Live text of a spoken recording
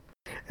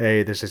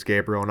Hey, this is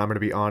Gabriel, and I'm going to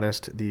be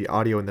honest, the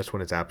audio in this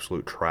one is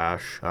absolute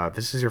trash. If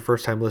this is your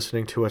first time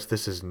listening to us,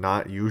 this is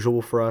not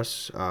usual for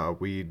us.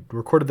 We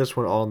recorded this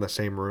one all in the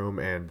same room,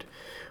 and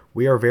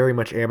we are very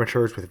much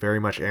amateurs with very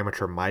much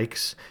amateur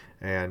mics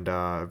and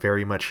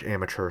very much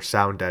amateur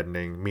sound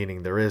deadening,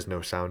 meaning there is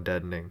no sound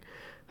deadening.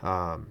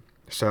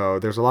 So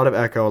there's a lot of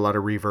echo, a lot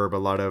of reverb, a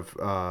lot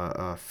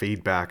of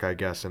feedback, I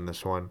guess, in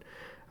this one.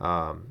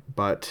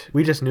 But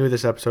we just knew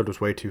this episode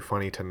was way too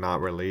funny to not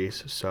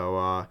release.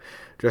 So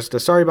just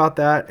sorry about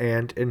that,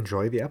 and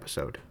enjoy the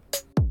episode.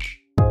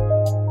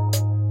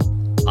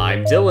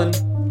 I'm Dylan.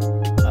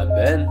 I'm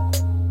Ben.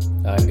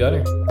 I'm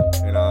Gunnar.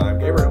 And I'm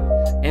Gabriel.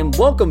 And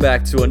welcome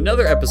back to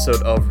another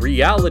episode of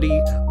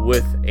Reality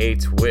with a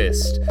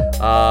Twist.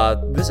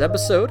 This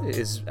episode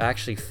is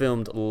actually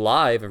filmed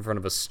live in front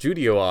of a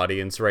studio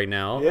audience right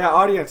now. Yeah,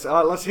 audience,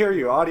 let's hear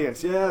you.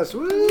 Audience, yes.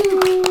 Woo!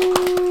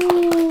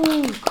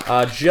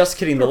 Just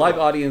kidding. The live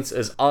audience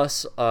is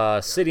us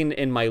sitting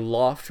in my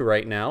loft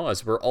right now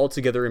as we're all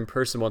together in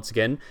person once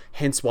again.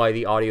 Hence why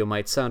the audio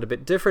might sound a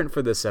bit different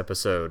for this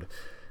episode.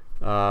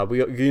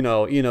 You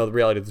know, the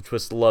Reality of the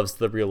Twist loves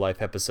the real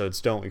life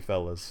episodes, don't we,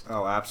 fellas?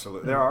 Oh,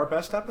 absolutely. They're our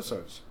best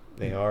episodes.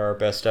 They are our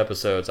best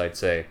episodes, I'd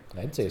say.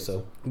 I'd say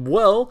so.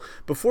 Well,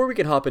 before we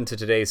can hop into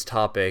today's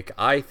topic,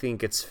 I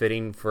think it's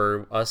fitting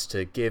for us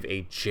to give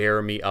a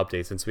Jeremy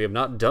update, since we have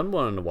not done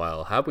one in a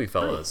while, have we,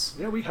 fellas?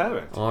 Yeah, we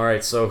haven't. All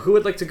right, so who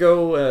would like to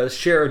go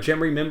share a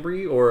Jeremy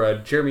memory or a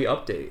Jeremy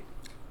update?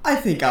 I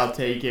think I'll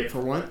take it for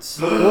once.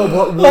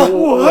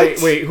 Whoa,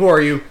 wait, who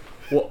are you?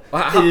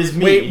 It is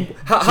me, wait,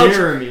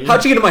 Jeremy.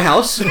 How'd you get in my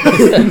house?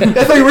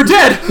 I thought you were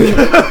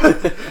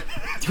dead!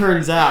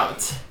 Turns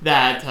out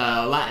that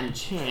Latin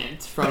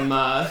chant from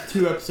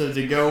 2 episodes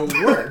ago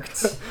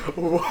worked.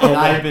 And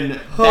I've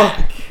been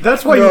back.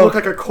 That's why you look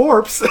like a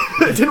corpse.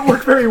 It didn't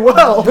work very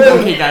well.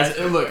 Okay, guys,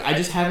 look, I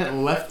just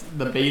haven't left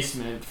the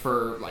basement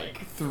for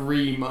like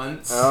 3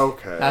 months.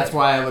 Okay. That's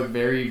why I look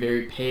very,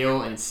 very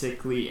pale and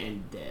sickly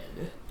and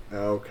dead.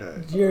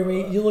 Okay.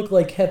 Jeremy, you look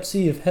like Hep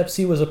C if Hep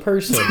C was a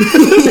person.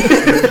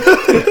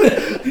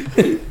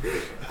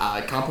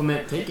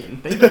 Compliment taken.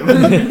 Thank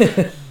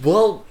you.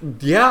 Well,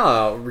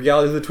 yeah,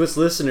 Reality of the Twist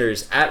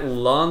listeners, at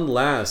long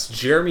last,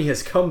 Jeremy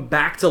has come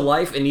back to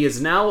life, and he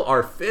is now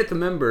our 5th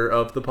member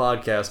of the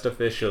podcast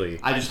officially.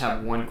 I just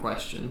have one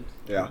question.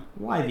 Yeah.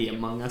 Why the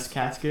Among Us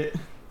casket?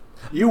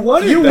 You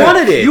wanted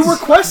it. You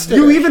requested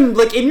You it. even,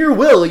 like, in your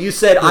will, you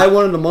said, I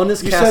want an Among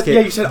Us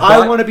casket. You said,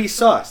 I want to be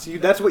sus.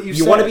 That's what you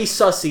said. You want to be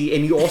sussy,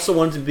 and you also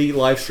wanted to be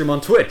live stream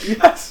on Twitch.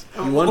 Yes.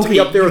 You wanted to be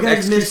up there with you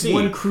guys missed XQC.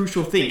 one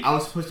crucial thing. I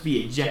was supposed to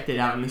be ejected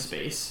out into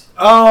space.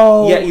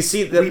 Oh. Yeah, you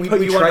see, that we put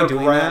you tried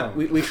doing underground.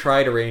 that. We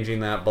tried arranging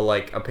that, but,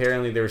 like,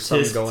 apparently there was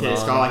something going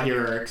on. All I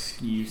hear are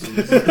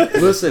excuses.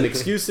 Listen,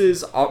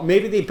 excuses.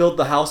 Maybe they built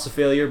the house of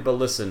failure, but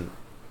listen,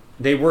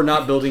 they were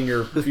not building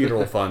your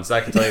funeral funds.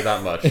 I can tell you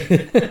that much.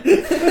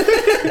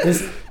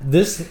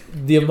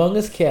 The Among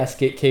Us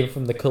casket came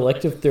from the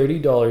collective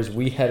 $30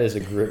 we had as a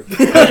group.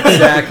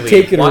 Exactly.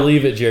 Take it or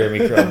leave it, Jeremy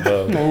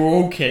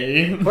Crumbo.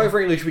 Okay. Quite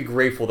frankly, you should be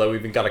grateful that we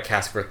even got a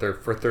casket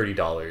for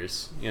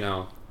 $30. You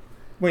know.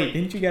 Wait,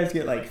 didn't you guys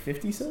get like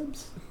 50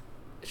 subs?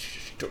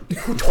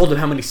 Who told him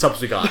how many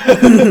subs we got?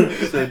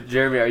 So,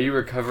 Jeremy, are you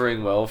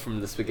recovering well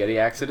from the spaghetti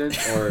accident,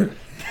 or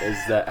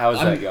how's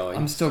that going?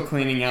 I'm still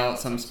cleaning out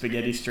some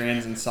spaghetti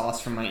strands and sauce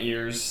from my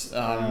ears.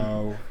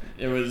 No.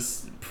 It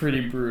was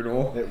pretty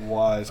brutal. It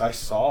was. I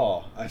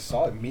saw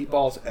it.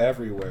 Meatballs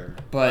everywhere.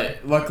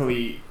 But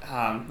luckily,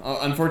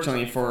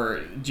 unfortunately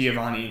for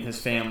Giovanni and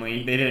his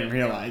family, they didn't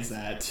realize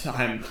that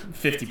I'm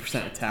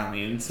 50%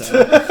 Italian,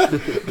 so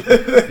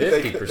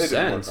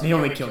 50%. they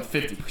only killed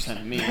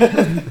 50% of me.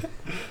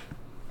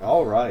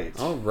 All right.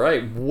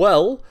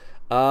 Well,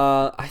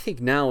 I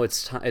think now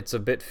it's a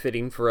bit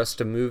fitting for us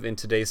to move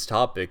into today's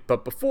topic.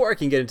 But before I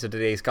can get into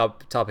today's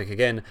topic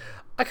again,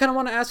 I kind of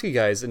want to ask you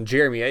guys, and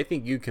Jeremy, I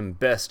think you can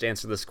best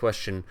answer this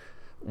question.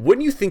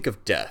 When you think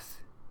of death,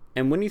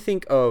 and when you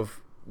think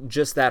of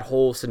just that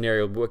whole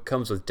scenario, what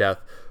comes with death,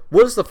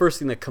 what is the first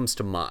thing that comes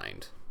to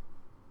mind?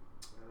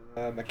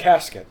 A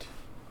casket.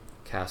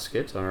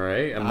 Casket, all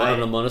right.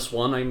 An Among Us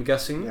one, I'm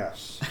guessing?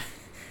 Yes.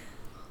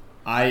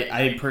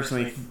 I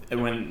personally,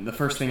 when the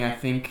first thing I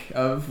think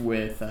of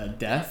with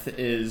death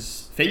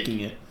is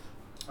faking it.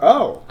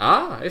 Oh.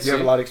 I see. You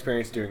have a lot of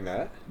experience doing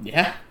that.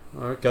 Yeah.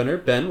 All right, Gunnar,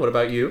 Ben, what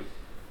about you?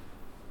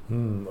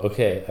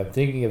 Okay, I'm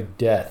thinking of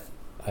death.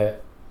 I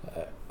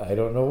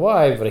don't know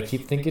why, but I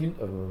keep thinking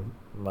of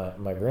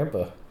my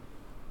grandpa.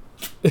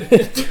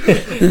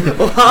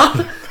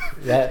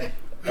 That,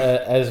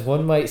 as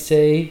one might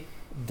say,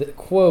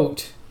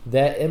 quote,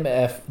 that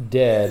MF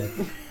dead,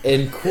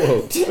 end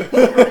quote.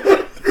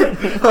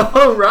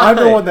 All right. I'm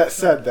the one that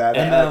said that.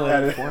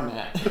 MLA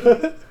format.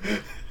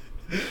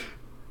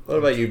 What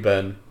about you,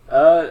 Ben?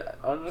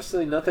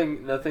 Honestly,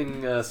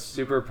 nothing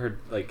super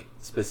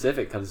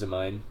specific comes to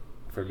mind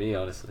for me,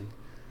 honestly.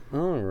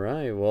 All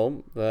right.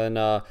 Well, then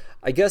I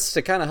guess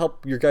to kind of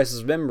help your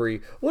guys'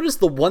 memory, what is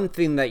the one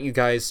thing that you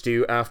guys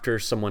do after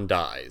someone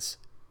dies?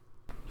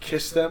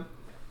 Kiss them.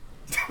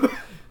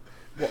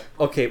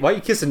 Okay, why are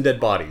you kissing dead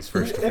bodies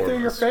first? If they're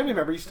your family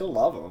member, you still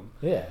love them.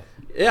 Yeah.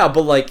 Yeah,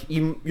 but like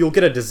you'll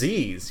get a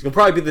disease. You'll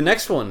probably be the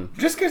next one.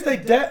 Just because they're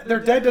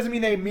dead doesn't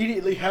mean they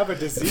immediately have a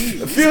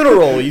disease. A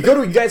funeral. You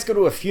guys go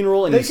to a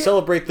funeral and They you get-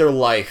 celebrate their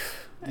life.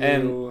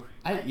 And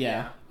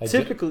You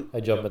typically,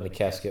 I jump in the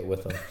casket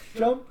with them.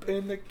 jump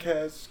in the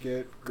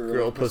casket,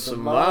 girl, put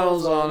some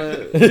miles on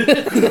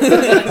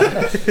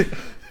it.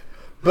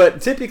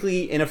 But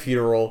typically, in a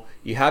funeral,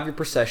 you have your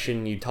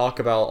procession. You talk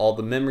about all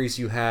the memories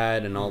you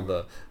had and all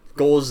the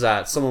goals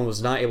that someone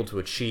was not able to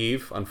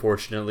achieve.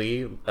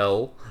 Unfortunately,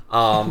 but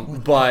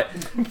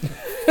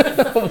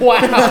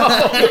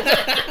Wow.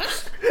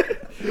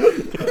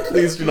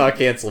 please do not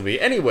cancel me.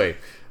 Anyway,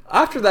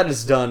 after that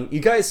is done, you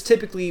guys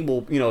typically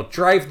will,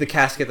 drive the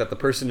casket that the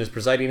person is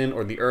presiding in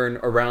or the urn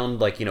around,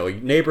 like, a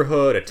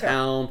neighborhood, a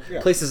town,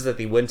 Yeah. places that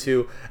they went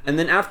to. And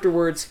then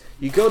afterwards,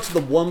 you go to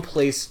the one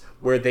place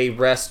where they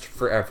rest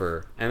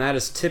forever. And that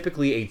is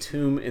typically a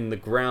tomb in the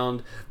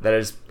ground that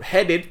is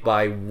headed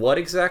by what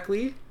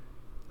exactly?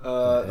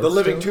 The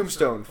Living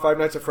Tombstone, Five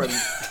Nights at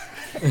Freddy's.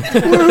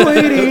 We're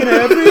waiting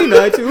every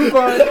night to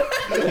find.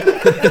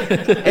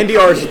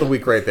 NDRs of the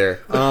week right there.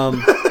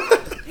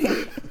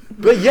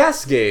 But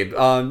yes, Gabe,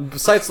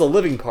 besides the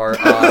living part,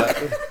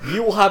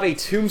 you will have a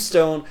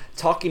tombstone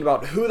talking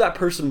about who that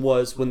person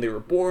was when they were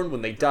born,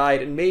 when they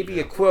died, and maybe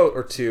a quote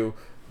or two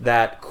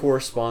that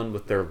correspond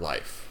with their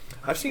life.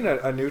 I've seen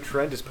a new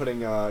trend is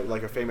putting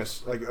like a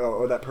famous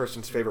or that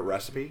person's favorite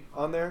recipe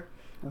on there.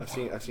 I've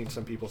seen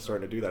some people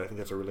starting to do that. I think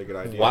that's a really good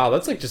idea. Wow,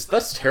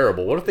 that's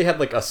terrible. What if they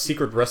had like a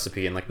secret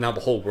recipe and like now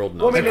the whole world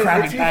knows? Well, I mean,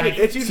 Krabby it's Patty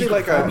usually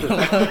like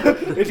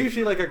it's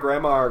usually like a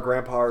grandma or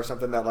grandpa or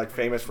something that like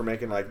famous for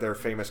making like their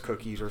famous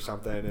cookies or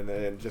something, and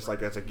then just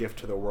like as a gift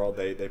to the world,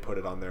 they put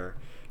it on their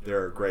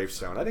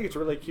gravestone. I think it's a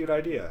really cute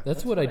idea.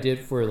 That's what I did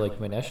for like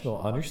my National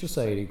Honor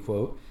Society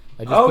quote.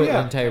 I just Oh, put yeah.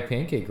 an entire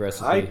pancake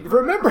recipe. I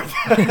remember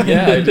that.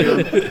 Yeah, I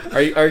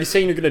do. Are you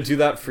saying you're going to do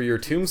that for your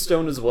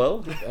tombstone as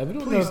well? I don't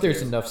know Please if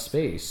there's do. enough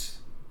space.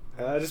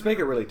 Just make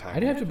it really tiny.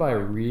 I'd have to buy a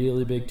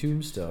really big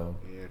tombstone.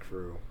 Yeah,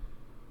 true.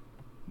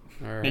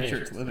 All right. make sure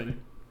it's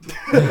living.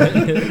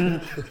 Yeah,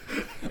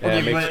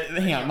 Okay, make- but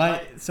hang on.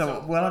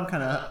 So what I'm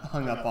kind of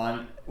hung up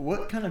on,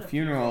 what kind of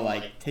funeral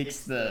like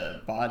takes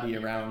the body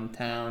around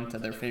town to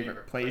their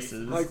favorite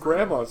places? My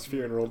grandma's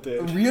funeral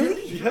did.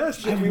 Really?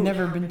 Yes. I've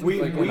never been to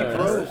We like we one of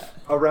drove those.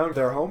 around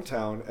their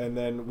hometown, and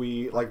then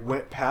we like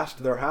went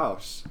past their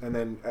house, and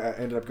then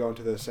ended up going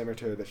to the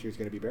cemetery that she was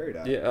going to be buried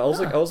at. Yeah, I was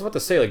about to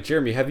say, like,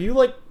 Jeremy, have you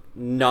like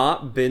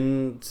not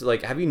been to,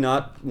 like, have you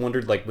not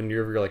wondered like when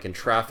you're like in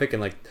traffic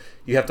and like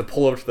you have to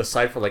pull over to the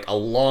side for like a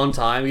long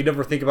time, you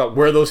never think about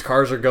where those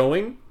cars are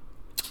going?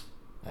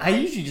 I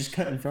usually just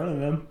cut in front of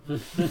them.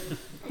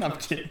 I'm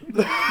kidding.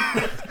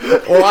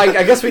 Well,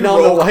 I guess we now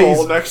know Roll why call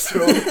he's. next to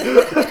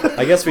him.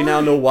 I guess we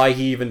now know why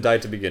he even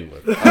died to begin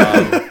with.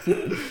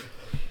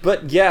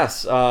 But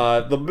yes,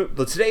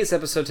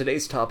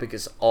 today's topic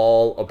is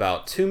all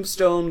about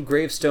tombstone,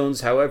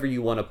 gravestones, however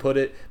you want to put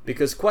it,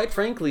 because quite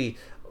frankly,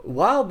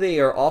 while they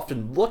are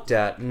often looked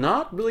at,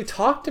 not really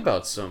talked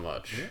about so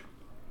much.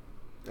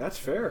 That's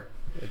fair.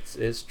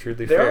 It's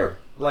truly There fair. are,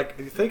 like,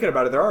 thinking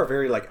about it, there are a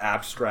very like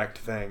abstract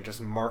thing,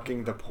 just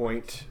marking the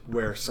point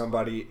where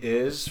somebody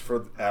is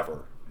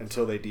forever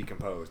until they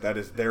decompose. That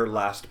is their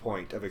last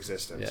point of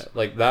existence. Yeah,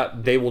 like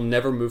that, they will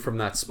never move from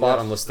that spot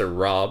Yes. unless they're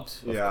robbed,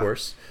 of Yeah.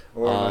 course.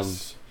 Or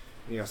unless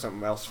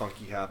something else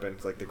funky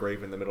happens, like the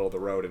grave in the middle of the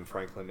road in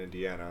Franklin,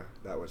 Indiana.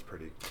 That was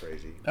pretty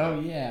crazy. Oh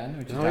yeah, I know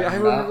what you're Oh, talking yeah, I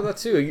about. remember that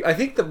too. I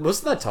think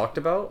wasn't that talked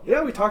about?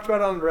 Yeah, we talked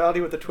about it on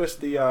Reality with a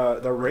Twist, the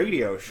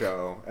radio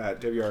show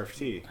at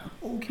WRFT.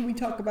 Oh, can we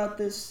talk about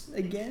this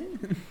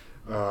again?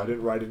 I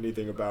didn't write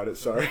anything about it.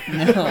 Sorry.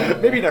 No.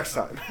 Maybe next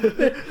time.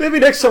 Maybe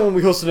next time when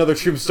we host another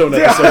Tombstone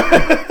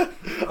episode.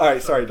 All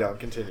right, sorry, Dom.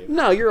 Continue.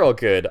 No, you're all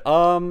good.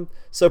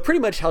 So pretty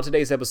much how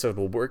today's episode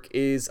will work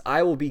is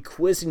I will be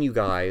quizzing you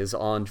guys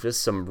on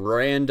just some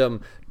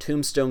random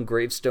tombstone,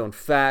 gravestone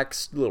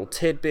facts, little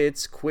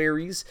tidbits,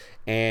 queries,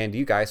 and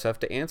you guys have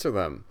to answer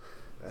them.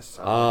 That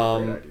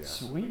sounds like a great idea.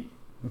 Sweet.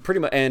 Pretty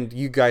much, and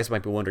you guys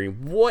might be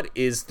wondering, what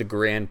is the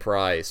grand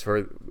prize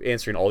for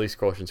answering all these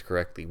questions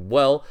correctly?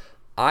 Well,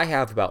 I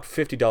have about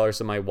 $50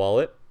 in my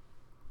wallet,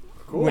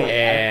 Cool.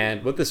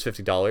 and with this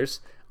 $50,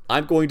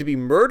 I'm going to be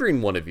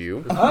murdering one of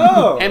you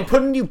Oh. and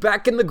putting you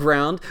back in the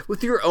ground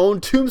with your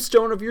own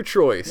tombstone of your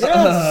choice.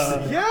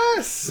 Yes.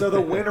 Yes. So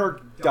the winner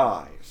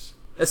dies.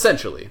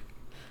 Essentially.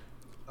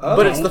 Oh.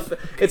 But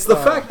it's the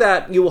fact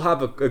that you will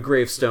have a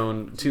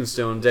gravestone,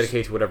 tombstone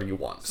dedicated to whatever you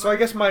want. So I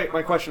guess my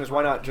question is,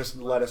 why not just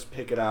let us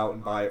pick it out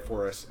and buy it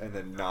for us and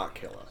then not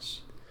kill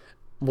us?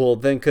 Well,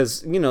 then,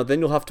 because, then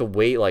you'll have to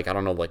wait, like, I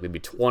don't know, like maybe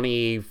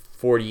 20,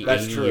 40,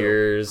 That's 80 true.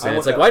 years. I And want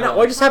it's like, that why not? time.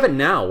 Why just have it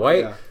now? Why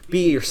Yeah.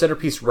 be your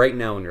centerpiece right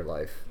now in your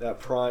life? That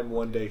prime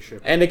one-day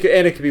ship. And it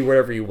could be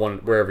wherever you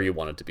want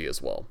it to be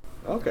as well.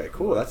 Okay,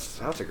 cool. That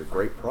sounds like a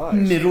great prize.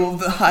 Middle of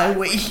the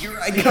highway, here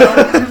I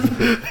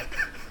come.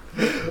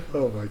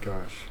 Oh my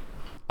gosh.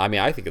 I mean,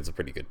 I think it's a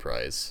pretty good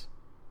prize.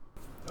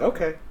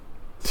 Okay.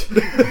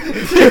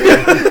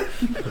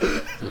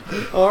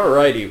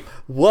 Alrighty.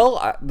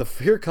 Well,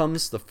 here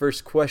comes the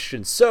first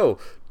question. So,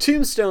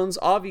 tombstones,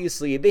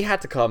 obviously, they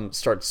had to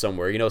start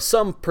somewhere. You know,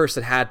 some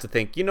person had to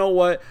think, you know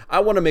what, I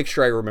want to make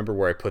sure I remember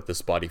where I put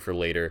this body for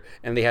later.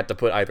 And they had to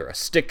put either a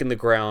stick in the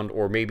ground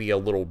or maybe a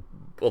little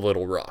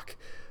rock.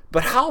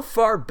 But how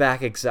far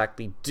back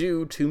exactly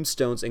do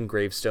tombstones and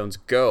gravestones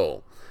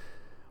go?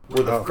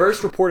 Were the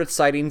first reported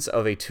sightings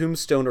of a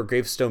tombstone or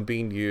gravestone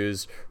being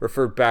used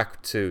referred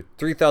back to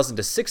 3,000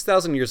 to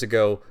 6,000 years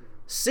ago,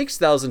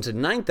 6,000 to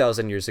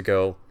 9,000 years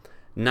ago,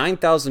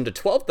 9,000 to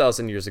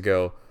 12,000 years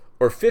ago,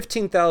 or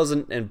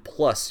 15,000 and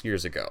plus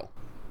years ago?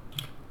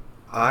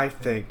 I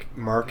think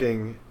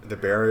marking the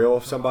burial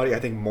of somebody, I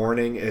think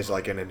mourning is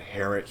like an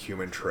inherent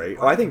human trait.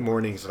 I think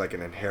mourning is like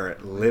an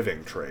inherent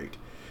living trait.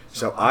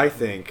 So I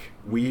think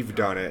we've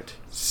done it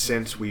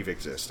since we've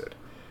existed.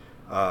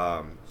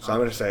 So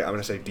I'm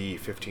gonna say D,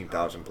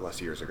 15,000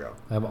 plus years ago.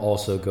 I'm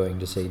also going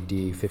to say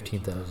D,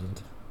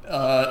 15,000.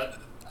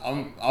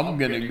 I'm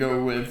gonna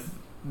go with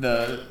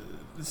the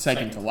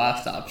second to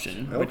last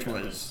option, which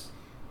Okay. was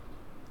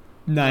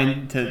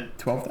 9 to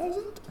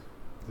 12,000.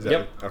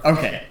 Yep.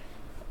 Okay.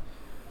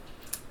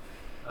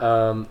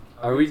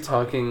 Are we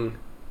talking?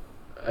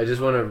 I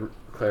just want to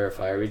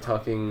clarify. Are we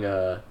talking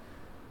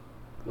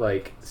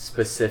like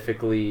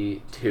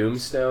specifically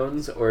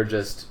tombstones or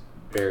just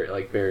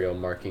burial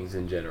markings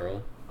in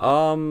general?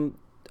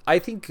 I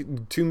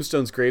think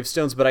tombstones,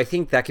 gravestones, but I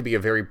think that could be a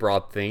very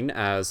broad thing,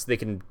 as they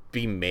can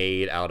be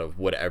made out of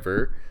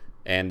whatever,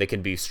 and they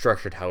can be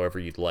structured however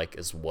you'd like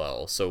as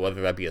well. So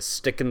whether that be a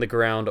stick in the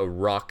ground, a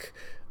rock,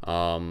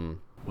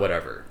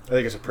 whatever. I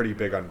think it's a pretty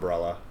big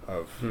umbrella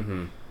of.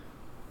 Mm-hmm.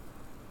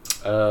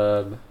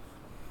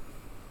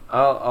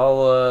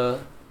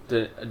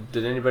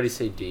 Did anybody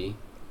say D?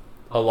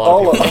 A lot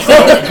All of of people.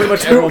 us. Pretty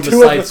much Two- everyone two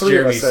of the besides three of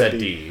Jeremy us said said D.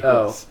 D.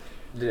 Oh,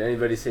 did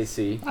anybody say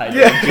C?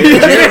 Yeah,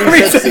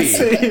 Jeremy said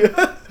C.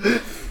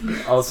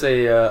 I'll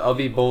say I'll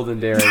be bold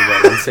and daring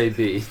then and say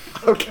B.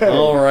 Okay.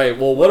 All right.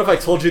 Well, what if I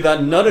told you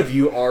that none of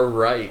you are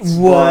right?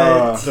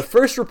 What? The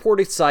first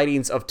reported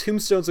sightings of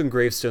tombstones and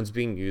gravestones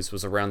being used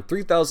was around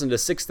 3,000 to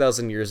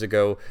 6,000 years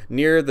ago,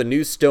 near the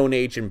New Stone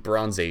Age and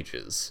Bronze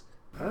Ages.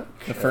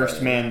 The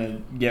first man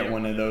to get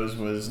one of those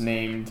was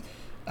named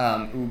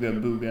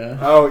Ooga Booga.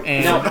 Oh,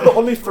 and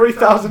only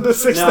 3,000 to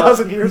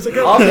 6,000 years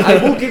ago?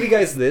 I will give you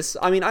guys this.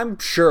 I mean, I'm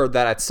sure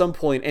that at some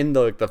point in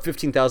the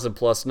 15,000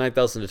 plus,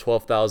 9,000 to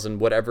 12,000,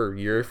 whatever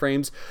year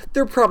frames,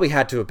 there probably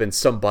had to have been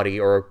somebody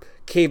or a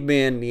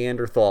caveman,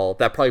 Neanderthal,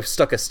 that probably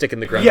stuck a stick in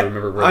the ground to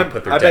remember where they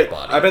put their dead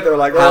body. I bet they're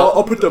like,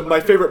 I'll put my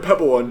favorite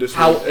pebble on this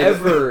one.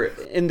 However,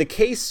 in the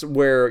case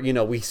where, you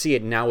know, we see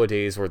it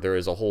nowadays where there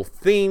is a whole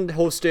thing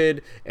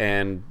hosted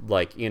and,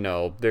 like, you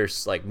know,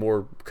 there's, like,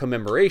 more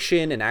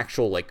commemoration and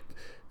actual, like,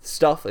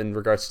 stuff in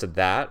regards to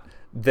that,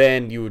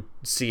 then you would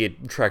see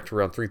it tracked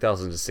around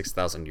 3,000 to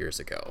 6,000 years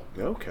ago.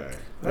 Okay.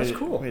 That's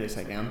cool. Wait a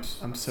second,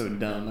 I'm so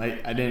dumb.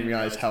 I didn't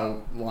realize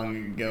how long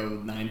ago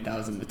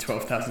 9,000 to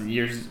 12,000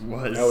 years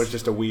was. I was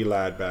just a wee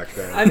lad back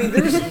then. I mean,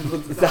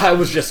 I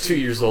was just 2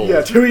 years old.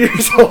 Yeah, 2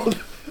 years old.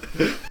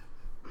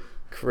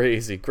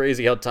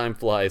 Crazy how time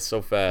flies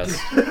so fast.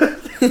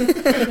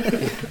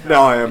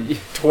 Now I am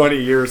 20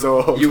 years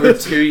old. You were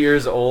 2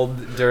 years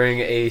old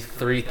during a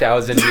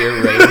 3,000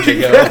 year range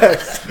ago.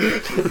 Yes.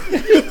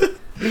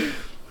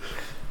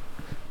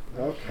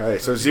 Okay,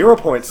 so 0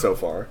 points so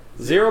far.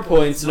 0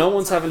 points. No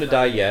one's having to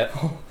die yet.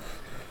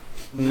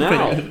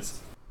 Now,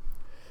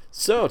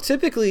 so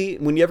typically,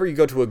 whenever you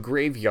go to a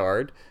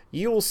graveyard,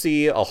 you will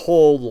see a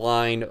whole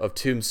line of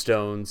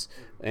tombstones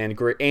and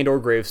or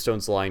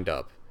gravestones lined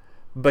up.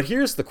 But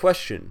here's the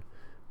question: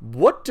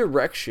 what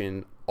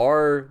direction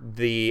are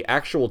the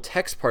actual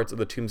text parts of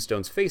the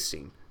tombstones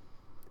facing?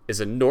 Is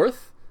it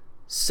north,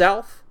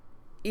 south,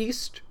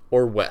 east,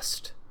 or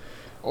west?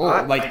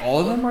 Oh, like all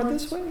of them are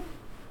this way?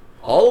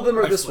 All of them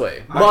are this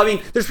way. Well, I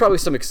mean, there's probably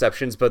some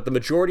exceptions, but the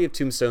majority of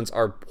tombstones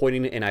are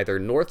pointing in either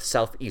north,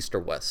 south, east, or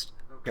west.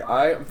 Okay,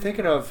 I'm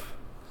thinking of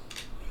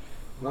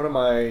one of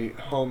my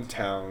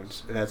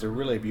hometowns. It has a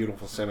really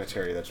beautiful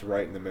cemetery that's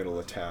right in the middle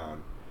of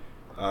town.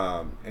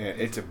 And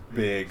it's a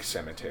big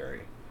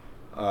cemetery.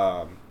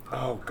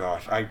 Oh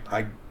gosh,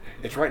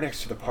 it's right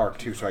next to the park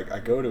too, so I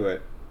go to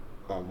it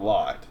a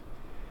lot.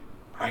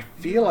 I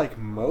feel like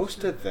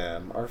most of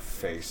them are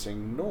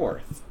facing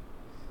north.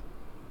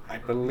 I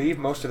believe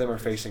most of them are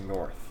facing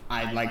north.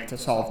 I'd like to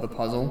solve the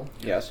puzzle.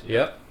 Yes.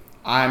 Yep.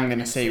 I'm going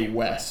to say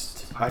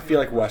west. I feel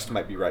like west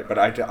might be right, but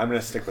I'm going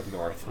to stick with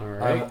north. All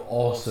right. I'm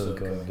also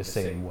going to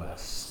say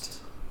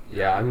west.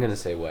 Yeah, I'm gonna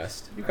say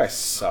west. You guys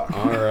suck.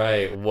 All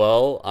right.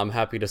 Well, I'm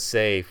happy to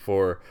say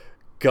for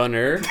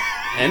Gunnar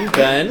and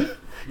Ben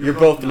You're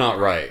both not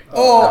right.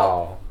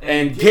 Oh.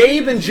 And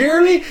Gabe and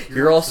Jeremy,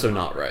 you're also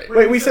not right.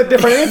 Wait, we said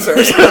different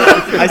answers.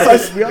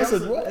 We all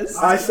said west.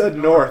 I said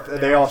north,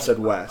 and they all said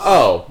west.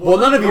 Oh, well,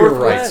 none of you were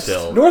right Northwest.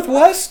 still.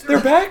 Northwest? They're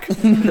back?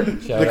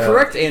 The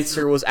correct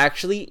answer was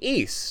actually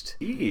east.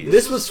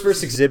 This was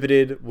first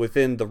exhibited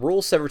within the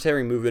rural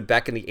cemetery movement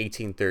back in the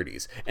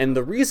 1830s. And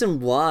the reason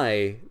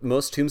why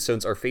most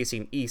tombstones are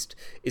facing east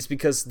is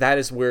because that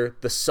is where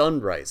the sun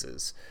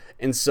rises.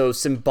 And so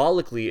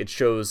symbolically, it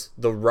shows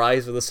the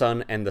rise of the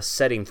sun and the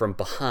setting from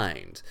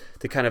behind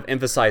to kind of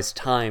emphasize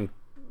time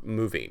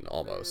moving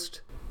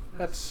almost.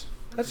 That's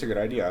a good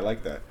idea. I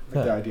like that. I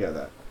like the idea of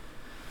that.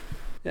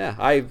 Yeah,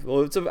 I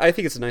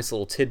think it's a nice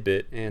little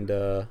tidbit, and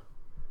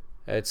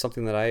it's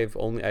something that I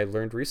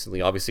learned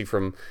recently, obviously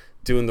from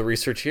doing the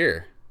research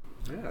here.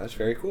 Yeah, that's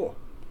very cool.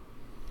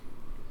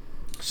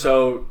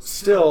 So,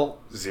 still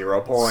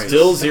 0 points.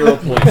 Still 0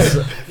 points.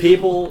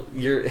 People,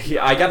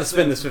 I got to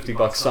spend this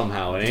 $50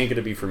 somehow. It ain't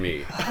gonna be for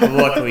me.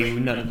 Luckily,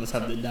 none of us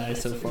have to die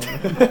so far.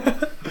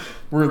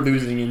 We're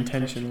losing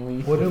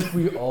intentionally. What if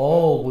we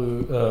all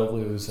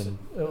lose? And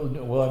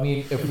well, I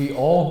mean, if we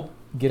all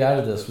get out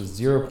of this with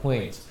 0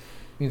 points,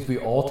 it means we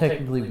all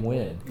technically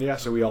win. Yeah,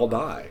 so we all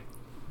die.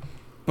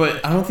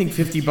 But I don't think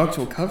 $50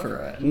 will cover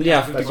it.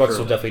 Yeah, $50 true.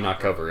 will definitely not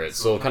cover it.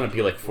 So it'll kind of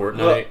be like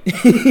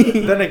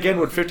Fortnite. Then again,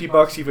 would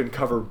 $50 even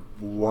cover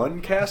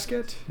one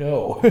casket?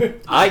 No.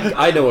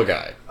 I know a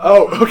guy.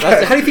 Oh,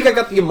 okay. How do you think I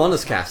got the Among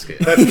Us casket?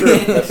 That's true.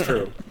 That's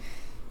true.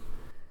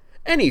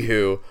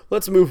 Anywho,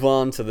 let's move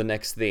on to the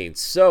next thing.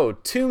 So,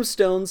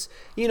 tombstones,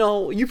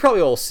 you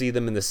probably all see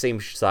them in the same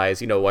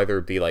size, whether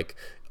it be like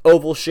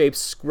oval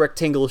shapes,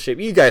 rectangle shape.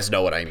 You guys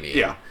know what I mean.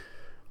 Yeah.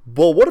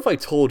 Well, what if I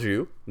told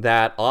you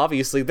that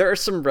obviously there are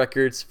some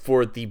records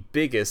for the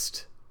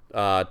biggest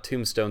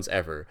tombstones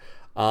ever?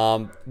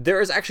 There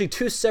is actually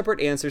two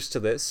separate answers to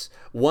this,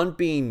 one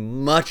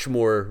being much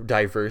more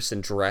diverse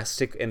and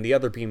drastic, and the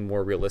other being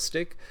more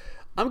realistic.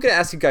 I'm going to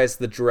ask you guys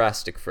the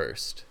drastic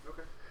first.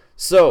 Okay.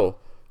 So,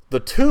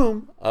 the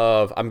tomb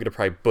of, I'm going to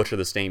probably butcher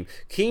this name,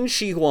 Qin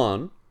Shi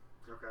Huang,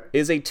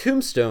 is a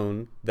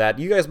tombstone that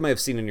you guys might have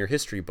seen in your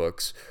history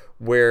books,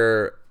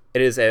 where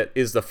it is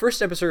the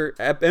first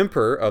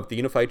emperor of the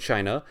unified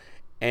China,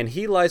 and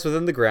he lies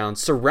within the ground,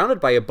 surrounded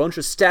by a bunch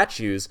of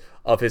statues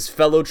of his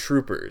fellow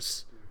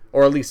troopers,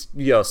 or at least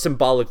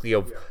symbolically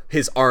of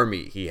his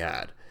army he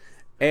had,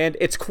 and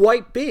it's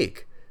quite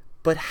big.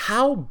 But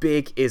how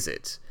big is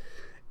it?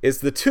 Is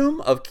the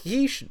tomb of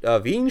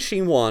Qin Shi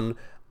Huang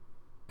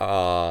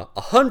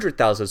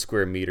 100,000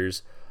 square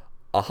meters?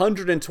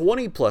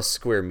 120 plus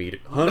square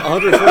meters.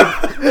 120.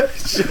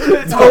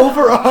 It's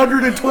over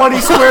 120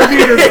 square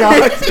meters,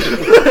 guys.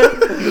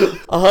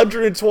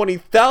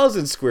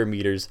 120,000 square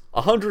meters,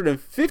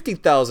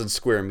 150,000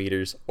 square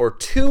meters, or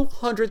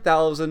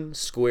 200,000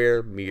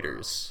 square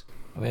meters.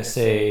 I'm going to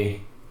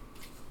say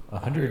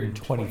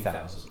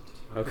 120,000.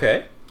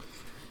 Okay.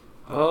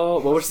 Oh,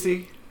 what was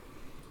C?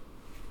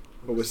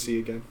 What was C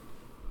again?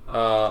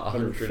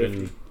 100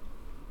 and...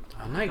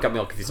 Now you got me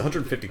all confused.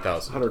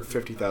 150,000.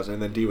 150,000,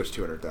 and then D was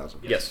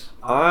 200,000. Yes.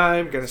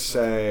 I'm just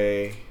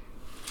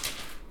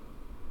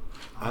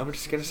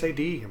gonna say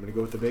D. I'm gonna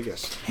go with the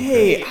biggest.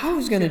 Hey, I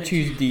was gonna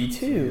choose D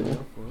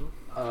too.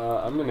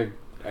 I'm gonna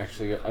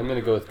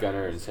go with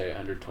Gunner and say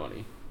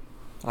 120.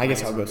 I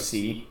guess I'll go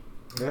C.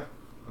 Yeah.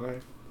 All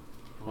right.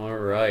 All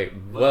right.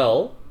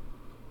 Well,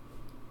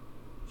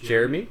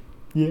 Jeremy?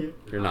 Yeah.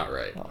 You're not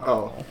right.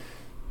 Oh.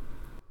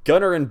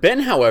 Gunnar and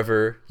Ben,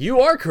 however, you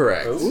are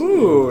correct.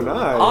 Ooh,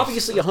 nice.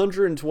 Obviously,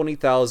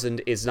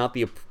 120,000 is not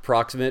the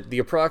approximate. The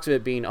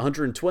approximate being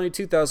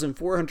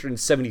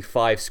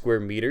 122,475 square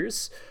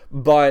meters,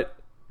 but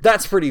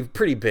that's pretty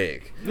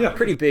big. Yeah.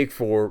 Pretty big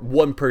for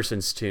one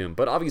person's tomb.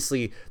 But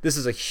obviously, this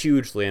is a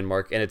huge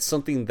landmark, and it's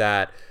something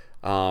that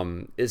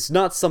is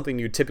not something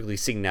you typically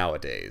see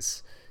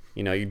nowadays.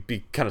 You'd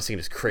be kind of seen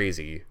as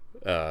crazy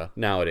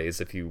nowadays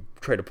if you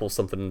try to pull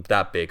something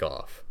that big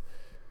off.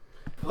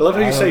 I love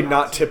how you say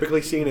not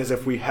typically seen as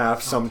if we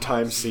have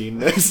sometimes seen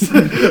this.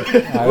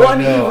 Well,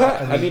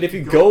 I mean, if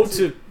you go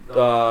to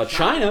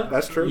China,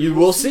 That's true. You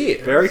will see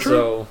it. Very true.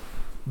 So,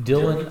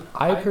 Dylan,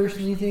 I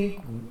personally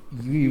think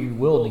you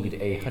will need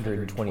a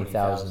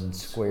 120,000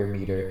 square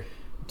meter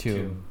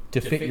tomb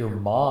to fit your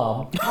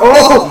mom. Things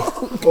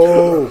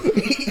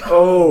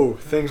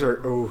are.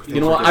 you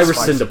know what? I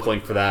rescind a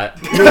point for that.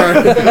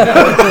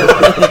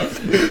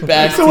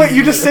 So wait,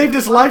 you just saved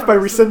his life by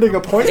rescinding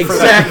a point for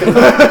Exactly.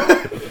 that.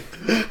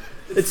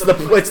 It's the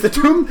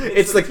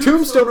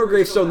tombstone or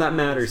gravestone that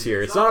matters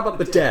here. It's not about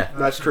the death.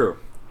 That's true.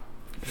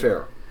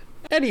 Fair.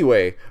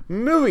 Anyway,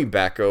 moving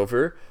back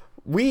over,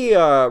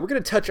 we're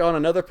gonna touch on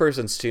another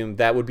person's tomb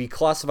that would be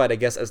classified, I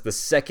guess, as the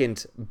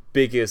second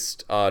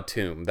biggest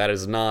tomb. That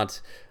is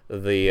not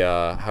the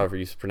however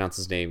you pronounce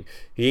his name,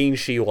 Yin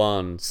Shi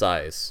Huan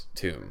size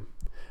tomb.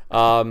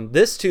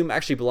 This tomb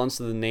actually belongs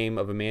to the name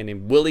of a man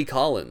named Willie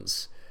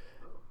Collins.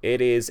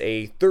 It is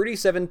a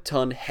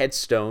 37-ton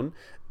headstone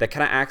that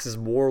kind of acts as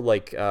more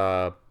like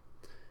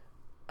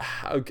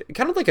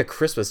kind of like a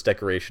Christmas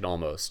decoration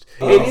almost.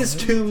 It is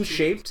tomb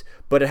shaped,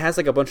 but it has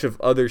like a bunch of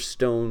other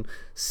stone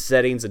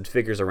settings and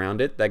figures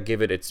around it that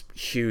give it its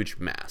huge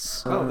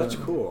mass. Oh, that's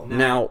cool.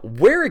 Now,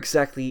 where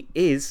exactly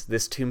is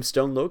this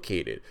tombstone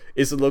located?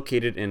 Is it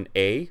located in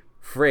A,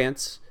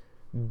 France,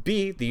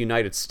 B, the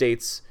United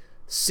States,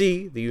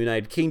 C, the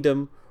United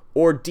Kingdom,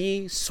 or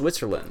D,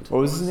 Switzerland?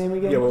 What was his name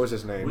again? Yeah, what was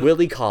his name?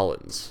 Willie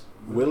Collins.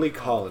 Willie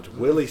Collins.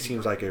 Willie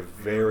seems like a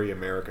very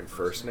American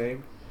first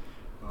name,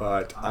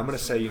 but I'm going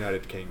to say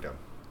United Kingdom.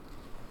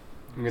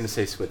 I'm gonna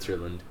say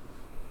Switzerland.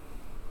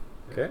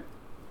 Okay.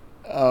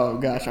 Oh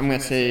gosh, I'm gonna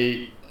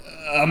say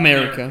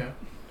America.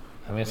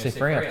 I'm gonna say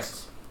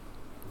France.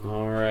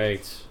 All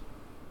right.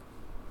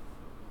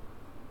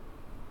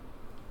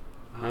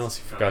 I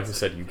honestly forgot who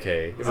said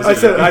UK. I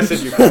said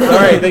you. All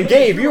right, then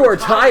Gabe, you are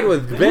tied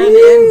with Ben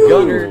and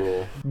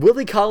Gunner.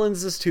 Willie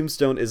Collins'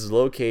 tombstone is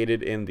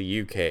located in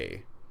the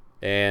UK,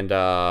 and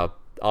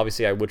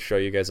obviously I would show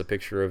you guys a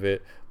picture of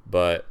it,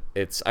 but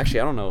it's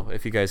actually, I don't know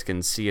if you guys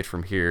can see it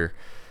from here.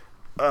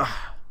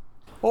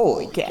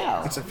 Holy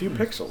cow! It's a few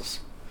pixels.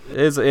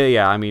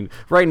 Yeah, I mean,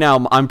 right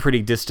now I'm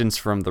pretty distanced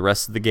from the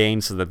rest of the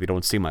game so that they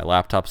don't see my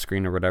laptop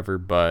screen or whatever,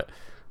 but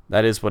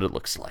that is what it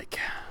looks like.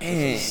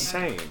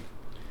 Insane.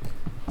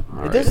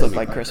 It does look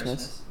like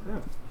Christmas.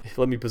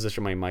 Let me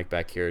position my mic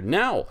back here.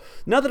 Now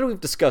that we've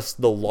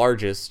discussed the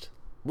largest,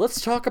 let's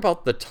talk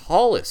about the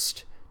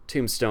tallest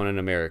tombstone in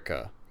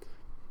America.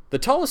 The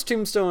tallest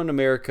tombstone in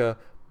America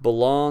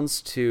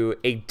belongs to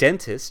a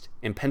dentist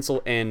in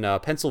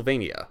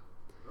Pennsylvania.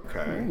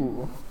 Okay.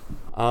 Ooh.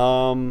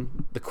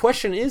 The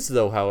question is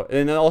though how,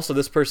 and also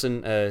this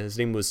person, his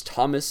name was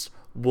Thomas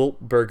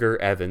Wiltberger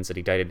Evans, and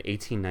he died in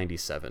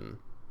 1897.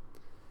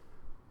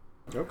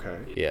 Okay.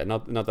 Yeah,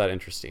 not that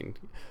interesting.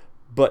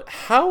 But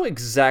how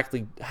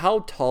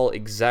tall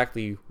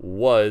exactly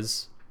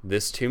was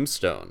this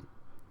tombstone?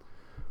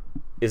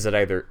 Is it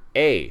either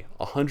A,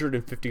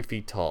 150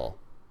 feet tall,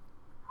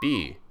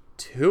 B,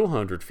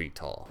 200 feet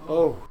tall,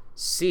 Oh.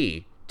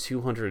 C,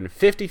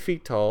 250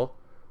 feet tall,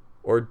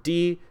 or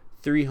D,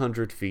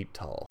 300 feet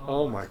tall?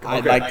 Oh my god.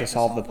 I'd like to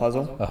solve the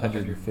puzzle.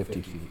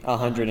 150 feet.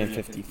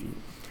 150 feet.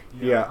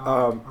 Yeah,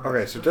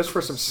 okay, so just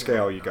for some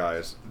scale, you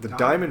guys, the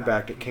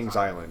Diamondback at Kings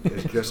Island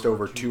is just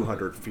over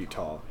 200 feet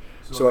tall.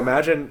 So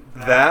imagine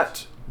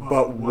that,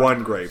 but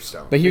one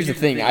gravestone. But here's the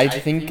thing. I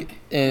think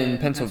in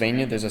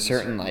Pennsylvania there's a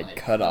certain like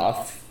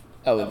cutoff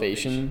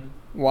elevation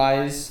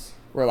wise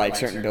where like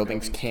certain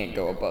buildings can't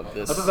go above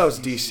this. I thought that was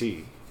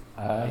DC.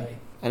 I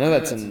I know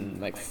that's in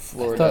like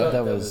thought Florida.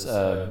 that was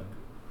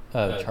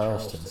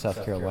Charleston,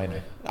 South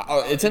Carolina.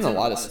 Oh, it's in a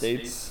lot of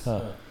states.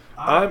 Huh.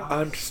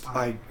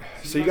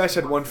 So you guys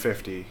said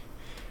 150.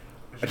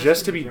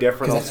 Just to be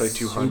different, I'll say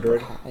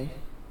 200.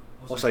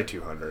 I'll say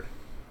 200.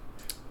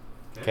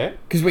 Okay.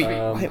 Because wait,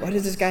 why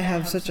does this guy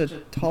have such a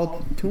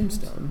tall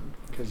tombstone?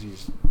 Because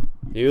he's...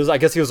 I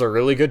guess he was a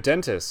really good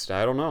dentist.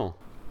 I don't know.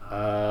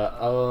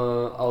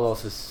 I'll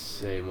also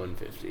say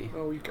 150.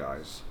 Oh, you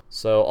guys.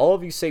 So all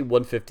of you say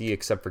 150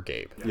 except for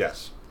Gabe.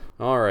 Yes.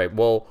 All right.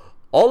 Well,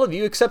 all of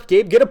you except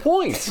Gabe get a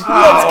point.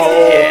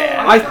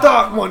 I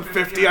thought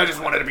 150, I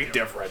just wanted to be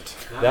different.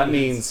 That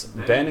means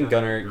Ben and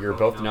Gunnar, you're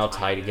both now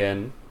tied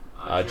again.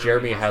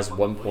 Jeremy has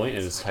 1 point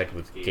and is tied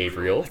with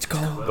Gabriel. Let's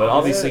go. But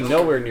obviously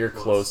nowhere near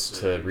close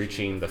to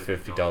reaching the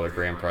 $50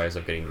 grand prize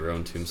of getting your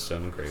own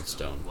tombstone and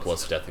gravestone,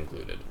 plus death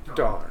included.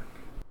 Darn.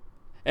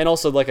 And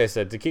also, like I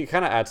said, to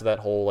kind of add to that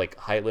whole like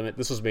height limit,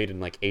 this was made in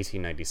like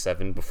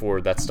 1897,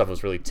 before that stuff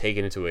was really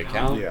taken into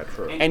account. Yeah,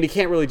 true. And you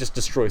can't really just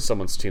destroy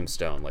someone's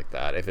tombstone like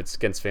that. If it's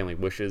against family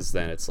wishes,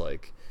 then it's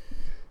like,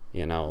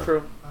 you know.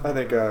 True. I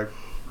think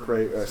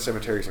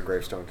cemeteries and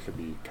gravestones should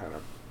be kind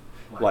of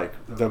like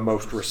the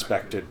most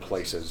respected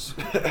places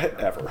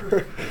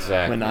ever.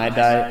 Exactly. When I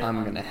die,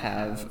 I'm gonna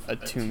have a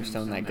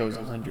tombstone that goes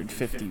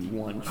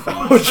 151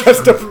 feet.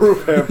 Just to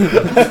prove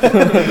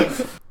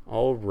him.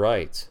 All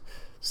right.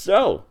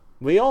 So,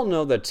 we all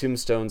know that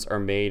tombstones are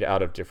made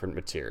out of different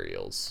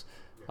materials.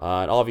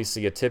 And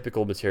obviously, a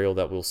typical material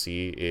that we'll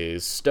see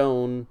is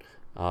stone,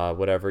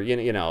 whatever.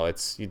 You know,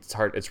 it's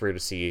rare to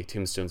see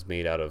tombstones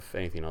made out of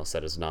anything else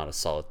that is not a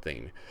solid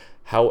thing.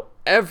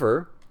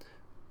 However,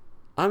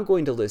 I'm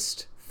going to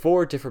list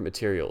 4 different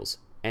materials,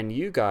 and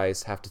you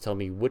guys have to tell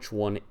me which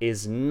one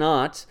is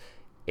not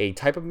a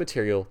type of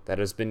material that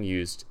has been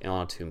used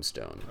on a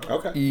tombstone.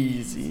 Okay.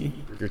 Easy.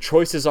 Your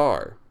choices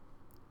are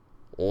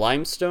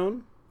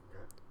limestone,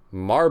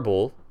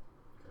 marble,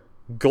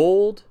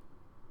 gold,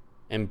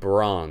 and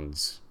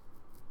bronze.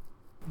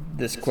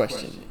 This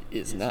question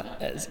is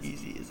not as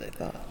easy as I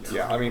thought.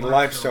 Yeah, I mean,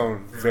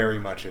 limestone very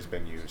much has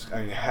been used.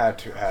 I mean, has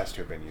to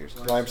have been used.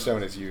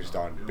 Limestone is used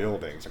on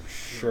buildings. I'm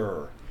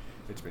sure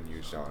it's been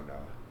used on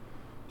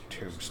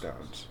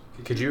tombstones.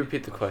 Could you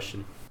repeat the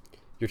question?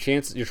 Your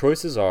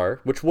choices are,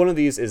 which one of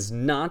these is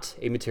not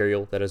a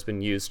material that has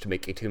been used to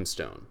make a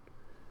tombstone?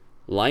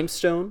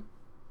 Limestone,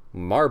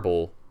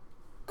 marble,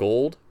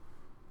 gold,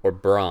 or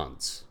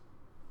bronze?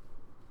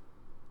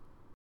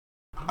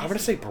 I'm going to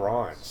say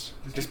bronze.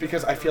 Just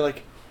because I feel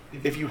like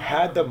if you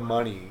had the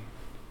money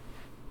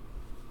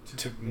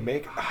To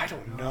make, I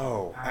don't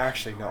know.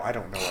 Actually, no, I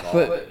don't know at all.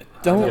 But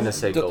don't I'm gonna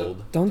say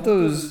gold. Don't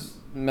those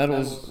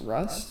metals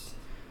rust?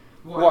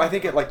 Well, I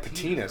think it like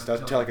patinas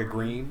doesn't to like a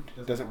green.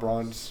 Doesn't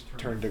bronze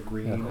turn to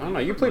green? I don't know.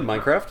 You played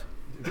Minecraft.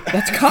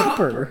 That's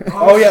copper.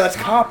 Oh yeah, that's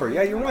copper.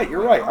 Yeah, you're right.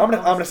 You're right. I'm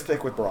gonna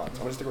stick with bronze.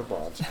 Oh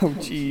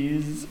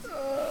jeez.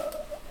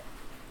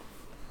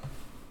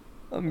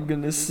 I'm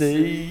gonna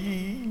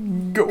say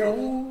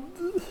gold.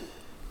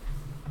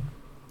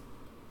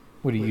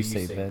 What do you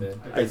say, Ben?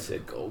 I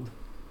said gold.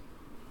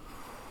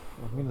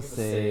 I'm gonna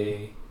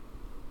say.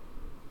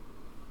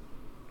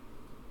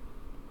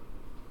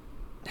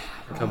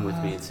 Come with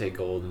me and say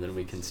gold, and then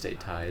we can stay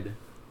tied.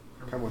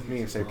 Come with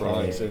me and say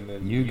bronze, and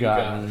then You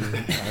got me.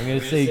 I'm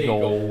gonna say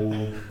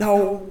gold.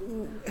 No,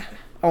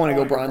 I want to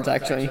go bronze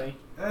actually.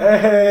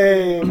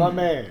 Hey, my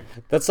man.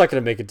 That's not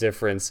going to make a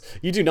difference.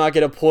 You do not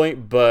get a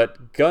point,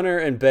 but Gunnar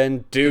and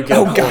Ben do get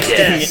a point. God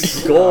dang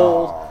Yes!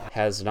 Gold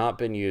has not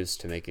been used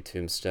to make a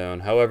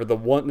tombstone. However, the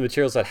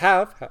materials that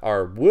have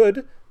are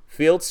wood,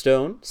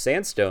 fieldstone,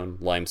 sandstone,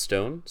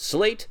 limestone,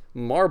 slate,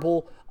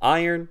 marble,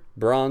 iron,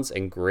 bronze,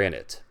 and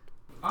granite.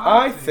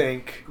 I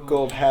think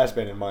gold has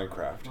been in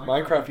Minecraft.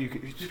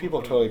 People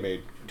have totally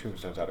made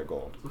tombstones out of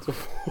gold.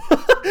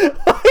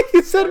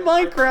 You said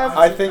Minecraft.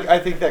 I think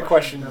that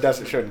question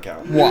shouldn't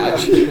count.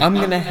 Watch, I'm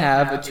gonna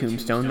have a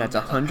tombstone that's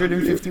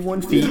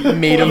 151 feet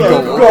made of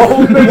gold.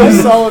 Gold, made of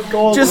solid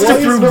gold. Just to Why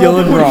is prove no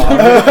Dylan one- wrong.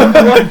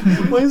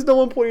 Why is no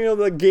one pointing out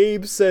that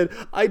Gabe said,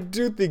 I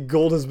do think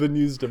gold has been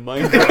used in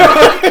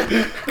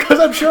Minecraft? Because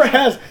I'm sure it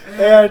has.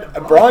 And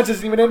bronze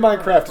isn't even in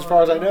Minecraft as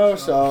far as I know,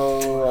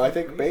 so I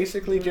think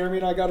basically Jeremy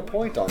and I got a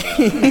point on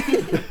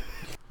that.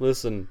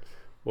 Listen,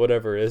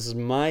 whatever. This is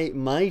my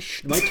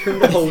turn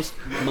to host,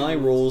 my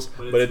rules,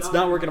 but it's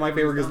not working in my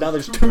favor because now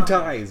there's 2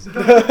 ties.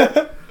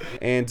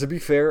 And to be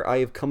fair, I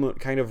have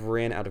kind of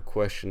ran out of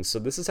questions, so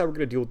this is how we're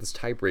going to deal with this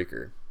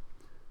tiebreaker.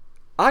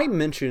 I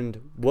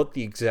mentioned what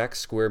the exact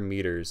square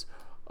meters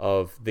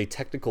of the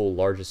technical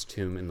largest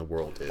tomb in the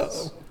world is.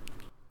 Uh-oh.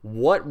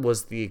 What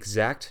was the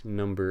exact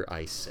number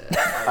I said?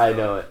 I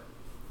know it.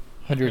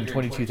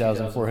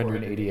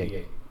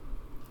 122,488.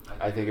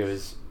 I think it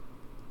was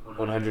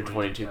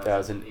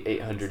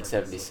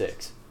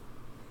 122,876.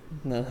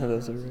 None of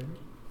those are right.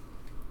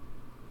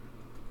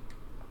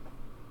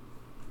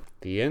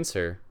 The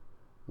answer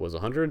was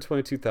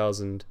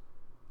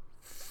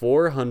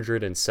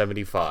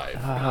 122,475.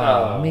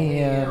 Oh,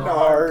 man.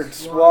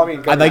 Nards. Well, I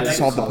mean, I'd like to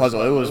solve the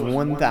puzzle. It was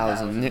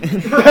 1,000. So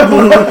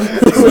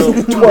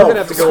we're gonna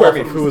have to go square off of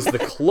meters. who was the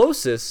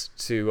closest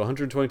to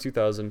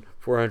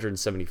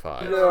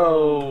 122,475.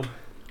 No.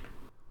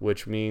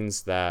 Which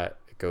means that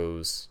it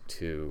goes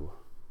to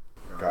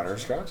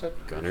Gunners Johnson.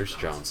 Gunners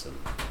Johnson.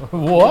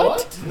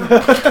 What?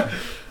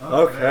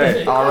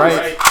 Okay. All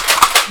right.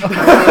 You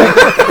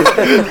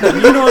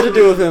know what to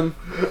do with him.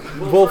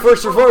 Well,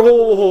 first of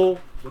all,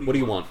 what do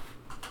you want?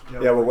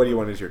 Yeah, well, what do you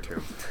want as your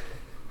tomb?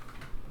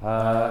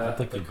 I'd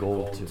like the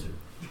gold too.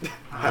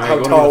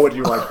 How tall would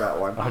you like that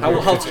one?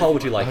 How tall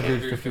would you like it?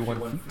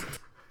 151 feet.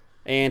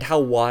 And how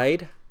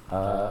wide?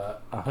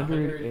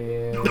 100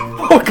 and...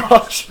 Oh,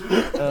 gosh.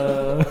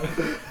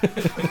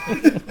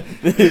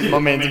 My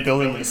man's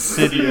building a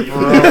city,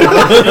 bro.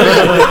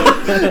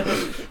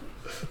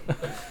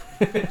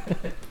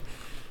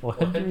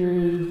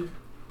 100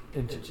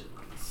 inches.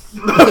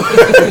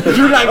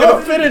 You're not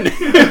gonna fit in.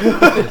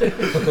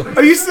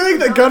 Are you saying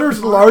that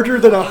Gunner's larger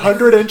than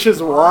 100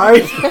 inches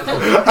wide?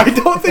 I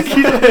don't think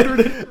he's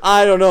 100.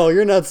 I don't know.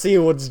 You're not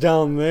seeing what's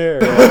down there.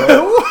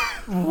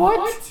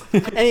 What?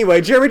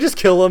 Anyway, Jeremy, just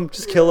kill him.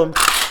 Just kill him.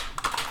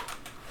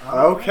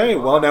 Okay,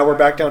 well, now we're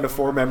back down to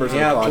 4 members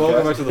Yeah, of the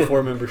welcome back podcast. to the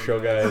 4-member show,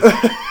 guys.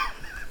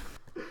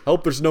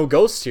 Hope there's no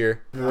ghosts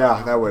here.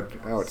 Yeah, that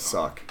would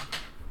suck.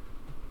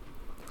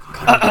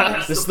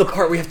 This is the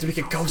part we have to make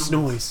a ghost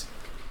noise.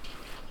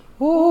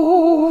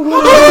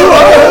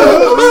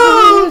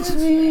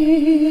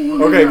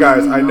 Okay,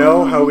 guys, I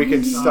know how we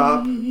can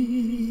stop.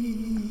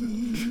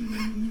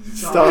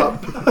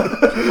 Stop.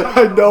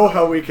 I know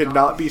how we can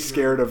not be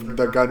scared of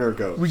the Gunner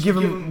ghost. We give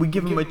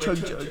him a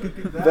chug chug.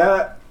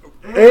 That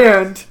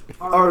and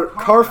our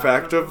car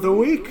fact of the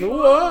week.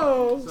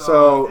 Whoa!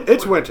 So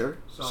it's winter,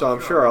 so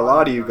I'm sure a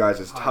lot of you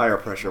guys' tire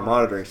pressure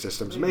monitoring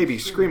systems may be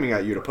screaming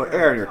at you to put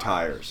air in your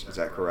tires. Is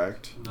that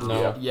correct?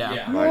 No.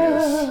 Yeah.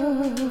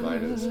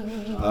 Mine is.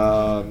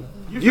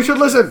 You should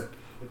listen.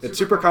 It's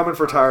super common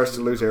for tires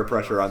to lose air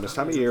pressure on this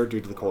time of year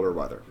due to the colder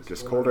weather.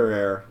 Just colder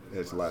air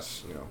is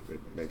less, it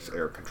makes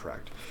air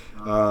contract.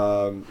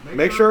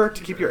 Make sure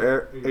to keep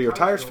your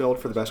tires filled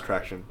for the best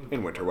traction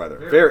in winter weather.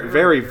 Very,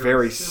 very,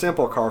 very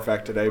simple car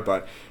fact today,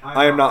 but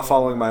I am not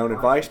following my own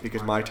advice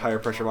because my tire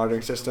pressure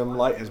monitoring system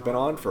light has been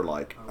on for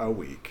like a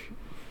week.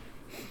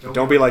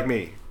 Don't be like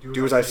me.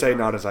 Do as I say,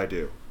 not as I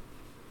do.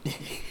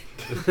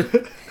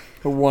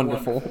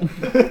 Wonderful.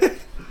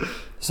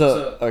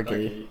 So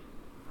okay.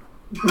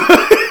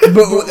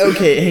 But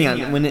okay,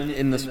 hang on. When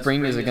in the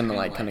spring, is it gonna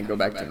like kind of go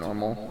back to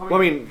normal? Well, I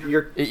mean,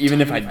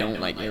 Even if I don't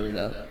like air it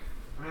up.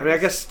 I mean, I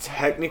guess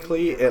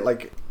technically,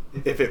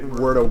 if it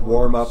were to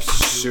warm up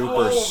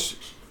super.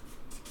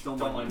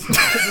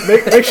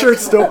 make sure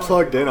it's still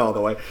plugged in all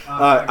the way.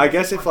 I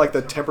guess if like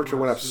the temperature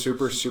went up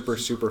super, super,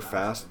 super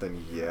fast,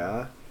 then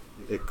yeah,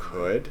 it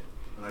could.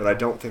 But I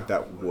don't think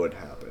that would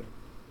happen.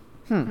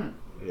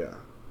 Yeah,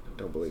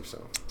 don't believe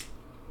so.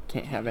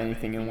 Can't have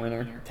anything in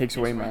winter. Takes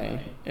away my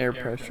air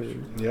pressure.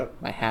 Yep.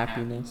 My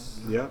happiness.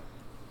 Yep.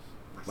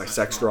 My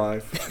sex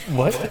drive.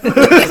 What?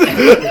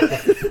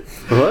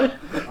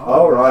 What?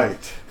 All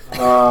right.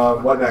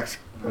 What next?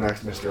 What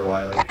next, Mr.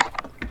 Wiley?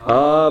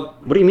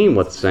 What do you mean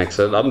what's next?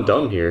 I'm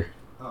done here.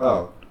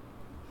 Oh.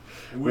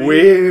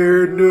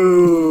 Weird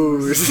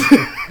news.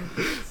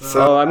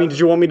 So, I mean, did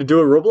you want me to do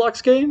a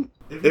Roblox game?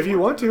 If you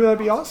want to, that'd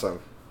be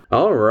awesome.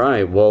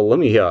 Alright, well, let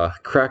me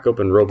crack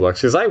open Roblox,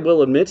 because I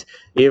will admit,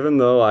 even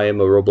though I am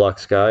a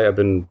Roblox guy, I've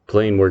been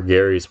playing more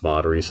Gary's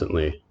mod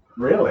recently.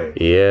 Really?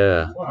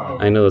 Yeah, Wow.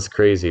 I know it's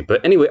crazy.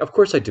 But anyway, of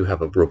course I do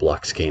have a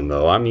Roblox game,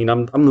 though. I mean,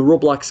 I'm the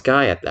Roblox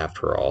guy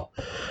after all.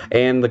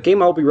 And the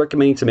game I'll be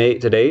recommending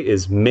today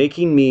is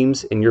Making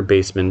Memes in Your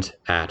Basement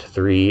at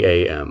 3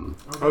 a.m.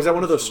 Oh, is that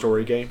one of those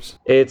story games?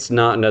 It's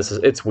not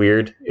necessary. It's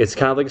weird. It's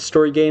kind of like a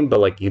story game, but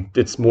like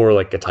it's more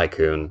like a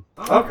tycoon.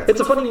 Okay. It's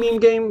a funny meme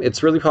game.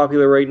 It's really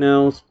popular right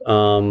now.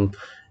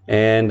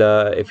 And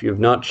if you have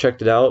not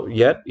checked it out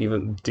yet,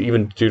 even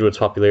due to its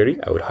popularity,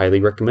 I would highly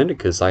recommend it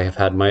because I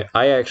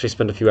actually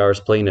spent a few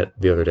hours playing it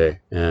the other day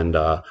and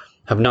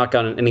have not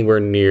gotten anywhere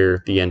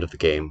near the end of the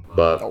game,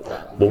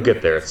 but we'll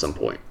get there at some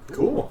point.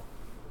 Cool.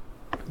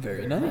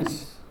 Very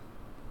nice.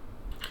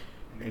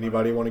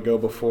 Anybody want to go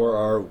before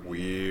our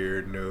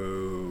weird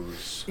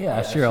news?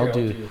 Yeah, sure. I'll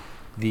do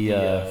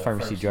the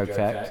pharmacy drug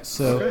fact.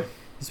 So Okay.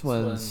 this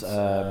one's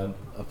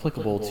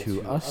applicable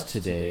to us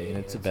today, and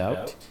it's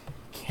about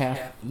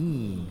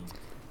caffeine.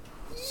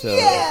 So,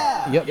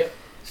 yep.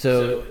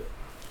 So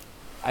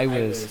I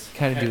was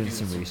kind of doing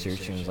some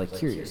research and was like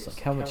curious, like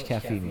how much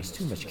caffeine is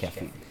too much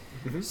caffeine.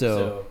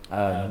 So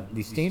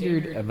the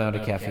standard amount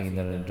of caffeine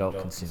that an adult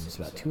consumes is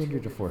about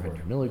 200 to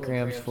 400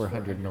 milligrams.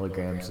 400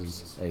 milligrams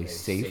is a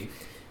safe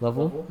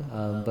level,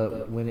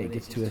 but when it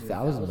gets to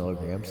 1,000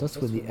 milligrams, that's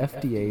when the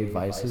FDA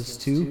advises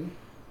to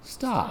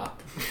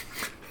stop.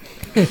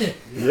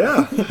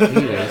 Yeah.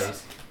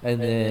 Anyways, and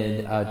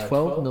then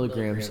 12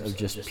 milligrams of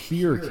just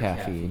pure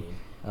caffeine,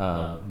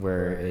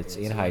 where it's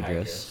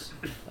anhydrous,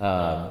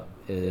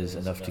 is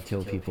enough to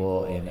kill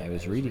people. And I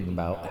was reading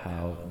about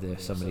how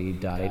somebody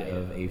died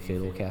of a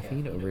fatal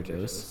caffeine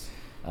overdose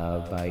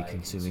by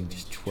consuming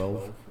just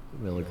 12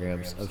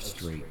 milligrams of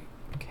straight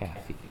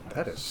caffeine.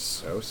 That is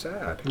so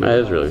sad. That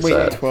is really Wait,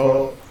 sad.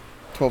 12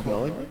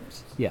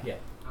 milligrams? Yeah.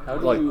 How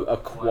do you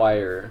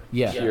acquire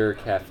Yeah. pure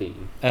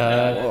caffeine?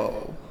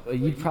 Whoa.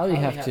 You'd probably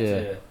have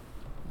to.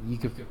 You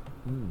could.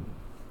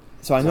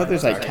 So I know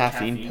there's like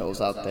caffeine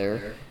pills out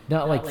there.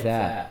 Not like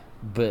that,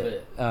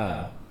 but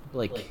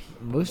like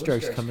most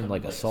drugs come in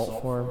like a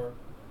salt form.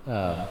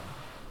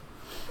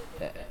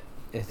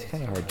 It's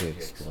kind of hard to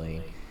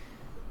explain.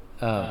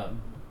 But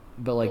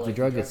like the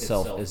drug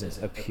itself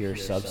isn't a pure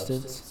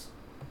substance.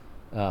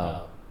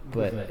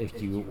 But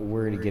if you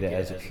were to get it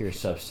as a pure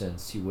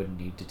substance, you wouldn't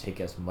need to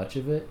take as much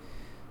of it.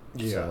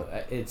 Yeah. So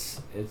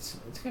it's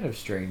kind of a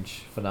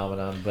strange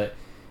phenomenon, but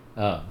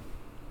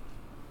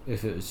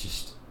if it was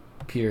just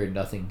pure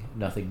nothing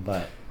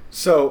but.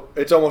 So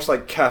it's almost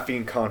like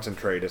caffeine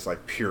concentrate is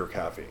like pure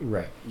caffeine.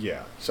 Right.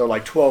 Yeah. So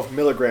like 12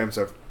 milligrams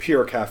of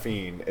pure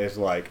caffeine is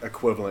like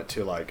equivalent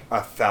to like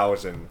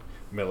 1,000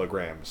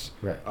 milligrams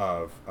Right.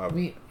 of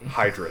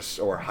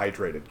hydrous or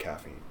hydrated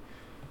caffeine.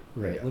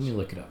 Right. Yes. Let me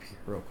look it up here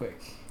real quick.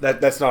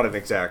 That's not an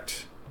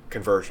exact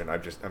conversion.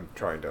 I'm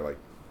trying to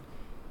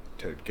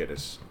get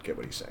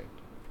what he's saying.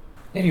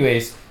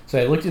 Anyways, so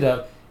I looked it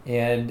up,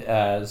 and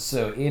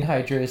so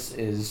anhydrous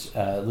is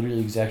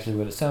literally exactly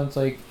what it sounds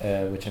like,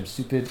 which I'm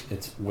stupid.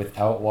 It's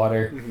without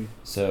water. Mhm.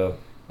 So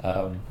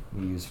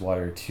we use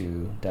water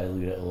to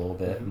dilute it a little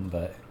bit,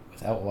 but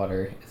without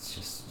water, it's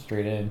just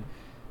straight in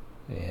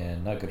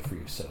and not good for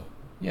you. So,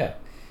 yeah.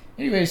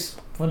 Anyways,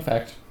 fun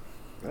fact.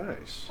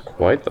 Nice.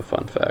 Quite the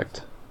fun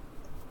fact.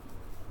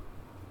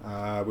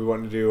 We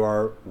want to do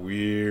our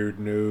weird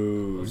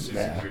news.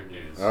 Yeah.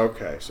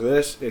 Okay, so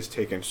this is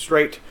taken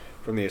straight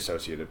from the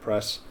Associated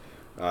Press.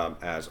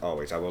 As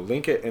always, I will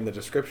link it in the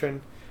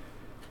description.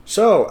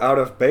 So, out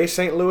of Bay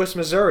St. Louis,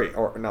 Missouri,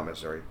 or not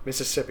Missouri,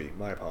 Mississippi,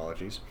 my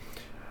apologies.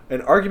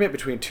 An argument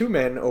between two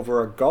men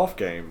over a golf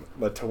game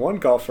led to one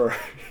golfer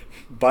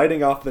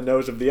biting off the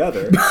nose of the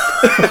other in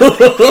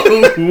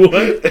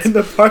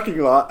the parking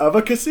lot of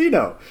a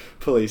casino,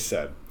 police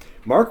said.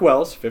 Mark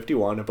Wells,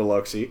 51, of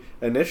Biloxi,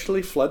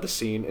 initially fled the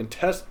scene in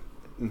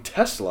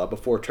Tesla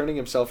before turning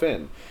himself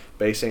in,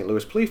 Bay St.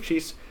 Louis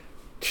Police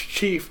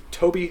Chief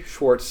Toby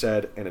Schwartz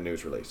said in a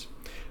news release.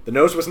 The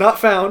nose was not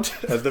found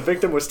as the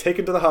victim was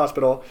taken to the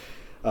hospital,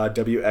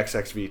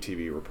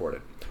 WXXV-TV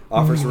reported.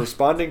 Officers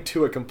responding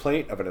to a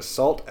complaint of an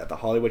assault at the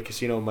Hollywood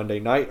Casino Monday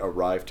night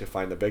arrived to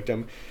find the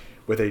victim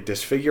with a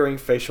disfiguring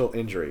facial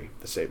injury,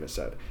 the statement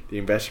said. The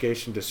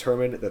investigation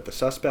determined that the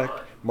suspect,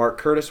 Mark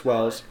Curtis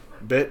Wells,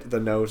 bit the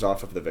nose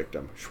off of the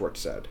victim, Schwartz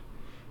said.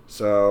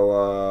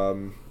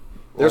 So,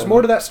 There's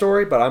more to that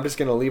story, but I'm just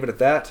going to leave it at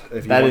that.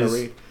 If you That want is- to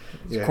read,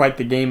 It's quite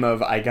the game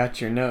of I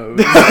got your nose.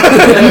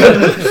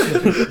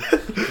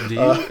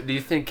 Do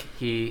you think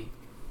he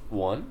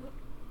won?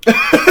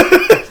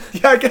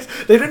 Yeah, I guess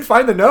they didn't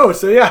find the nose,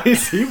 so yeah,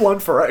 he won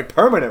for a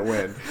permanent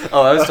win.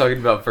 Oh, I was talking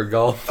about for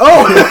golf.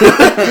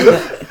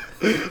 Oh,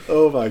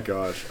 oh my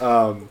gosh.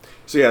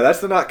 So yeah,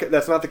 that's not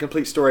the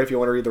complete story. If you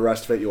want to read the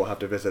rest of it, you will have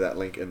to visit that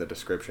link in the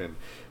description.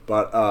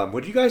 But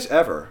would you guys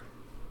ever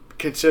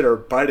consider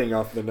biting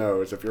off the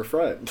nose of your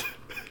friend?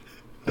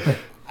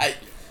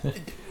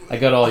 I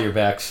got all your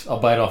backs. I'll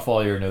bite off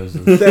all your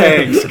noses.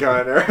 Thanks,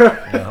 Gunner.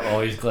 Yeah,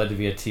 always glad to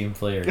be a team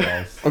player,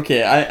 guys.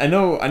 Okay, I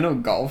know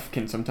golf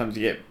can sometimes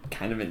get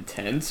kind of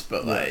intense,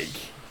 but like,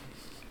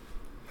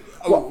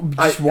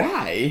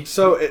 why?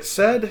 So it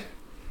said.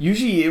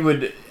 Usually it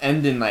would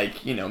end in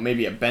like,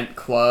 maybe a bent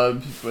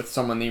club with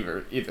someone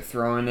either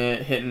throwing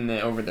it, hitting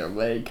it over their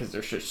leg because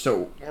they're just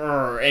so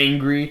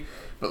angry.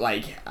 But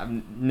like, I've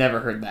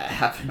never heard that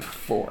happen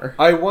before.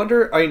 I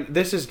wonder.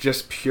 This is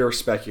just pure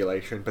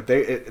speculation, but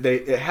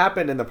it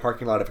happened in the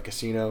parking lot of a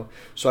casino.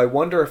 So I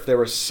wonder if there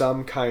was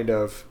some kind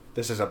of.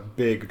 This is a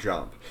big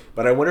jump,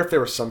 but I wonder if there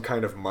was some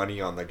kind of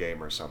money on the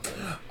game or something.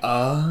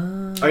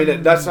 I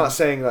mean, that's not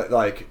saying that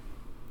like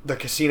the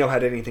casino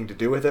had anything to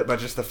do with it, but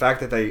just the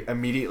fact that they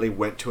immediately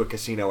went to a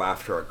casino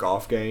after a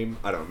golf game.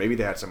 I don't know. Maybe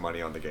they had some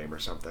money on the game or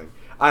something.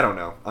 I don't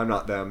know. I'm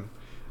not them.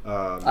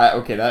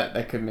 Okay,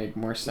 that could make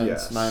more sense.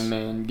 Yes. My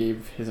man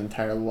gave his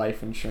entire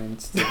life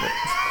insurance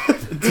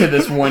to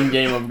this one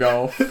game of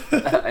golf.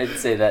 I'd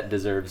say that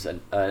deserves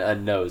a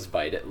nose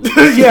bite at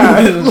least. Yeah,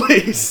 at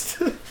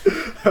least.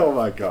 Oh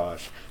my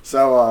gosh.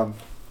 So,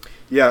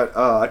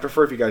 I'd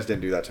prefer if you guys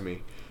didn't do that to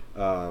me.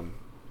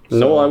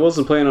 No, I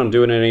wasn't planning on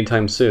doing it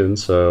anytime soon,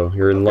 so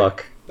you're in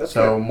luck. That's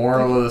So, good.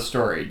 moral of the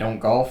story: don't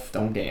golf,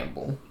 don't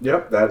gamble.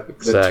 Yep, the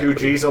Exactly. 2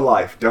 G's of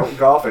life. Don't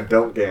golf and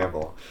don't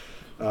gamble.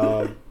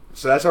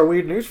 So that's our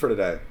weird news for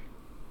today.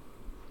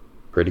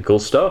 Pretty cool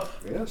stuff.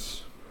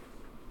 Yes.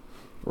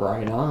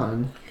 Right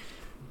on.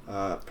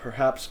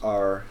 Perhaps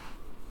our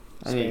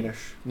I need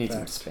Spanish. some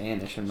facts.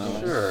 Spanish in my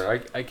life.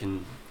 Sure, I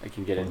can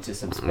get into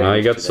some Spanish. Now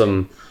you got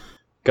today.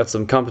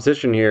 some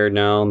competition here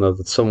now.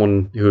 That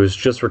someone who's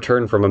just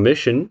returned from a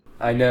mission.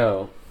 I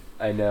know.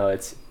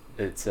 It's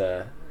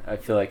I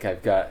feel like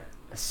I've got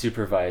a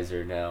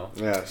supervisor now.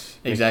 Yes.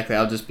 Exactly.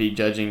 I'll just be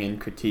judging and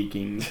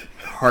critiquing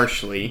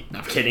harshly.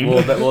 Not kidding.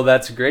 Well,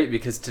 that's great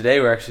because today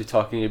we're actually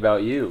talking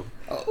about you.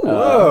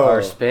 Whoa.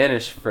 Our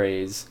Spanish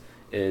phrase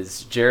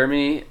is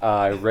Jeremy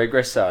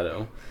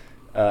regresado,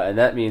 and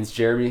that means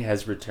Jeremy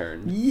has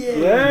returned.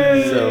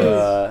 Yay!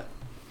 So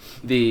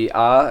the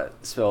a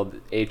spelled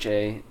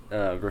ha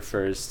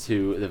refers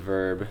to the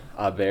verb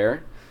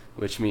haber,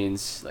 which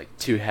means like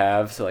to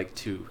have, so like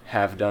to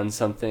have done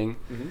something.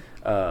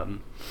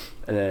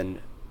 And then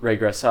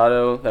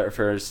regresado, that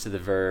refers to the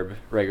verb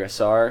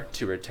regresar,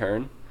 to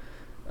return.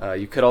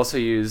 You could also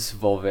use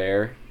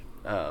volver,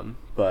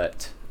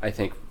 but I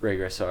think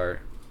regresar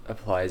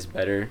applies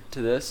better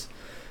to this.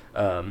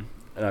 And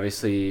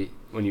obviously,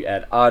 when you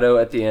add auto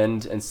at the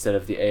end instead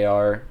of the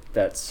AR,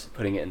 that's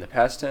putting it in the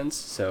past tense.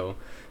 So,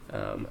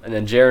 and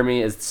then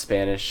Jeremy is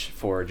Spanish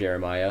for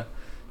Jeremiah.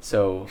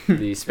 So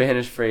the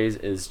Spanish phrase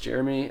is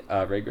Jeremy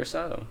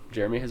regresado.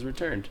 Jeremy has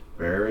returned.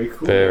 Very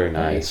cool. Very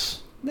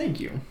nice.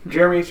 Thank you.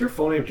 Jeremy, is your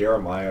full name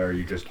Jeremiah or are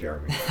you just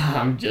Jeremy?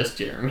 I'm just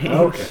Jeremy.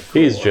 Okay.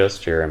 He's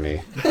just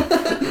Jeremy.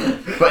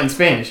 But in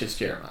Spanish, it's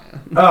Jeremiah.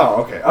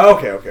 Oh, okay.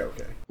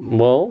 Okay.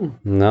 Well,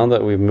 now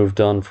that we've moved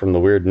on from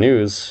the weird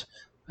news,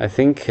 I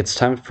think it's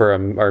time for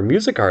our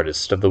music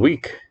artist of the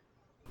week.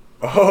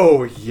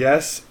 Oh,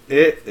 yes,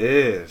 it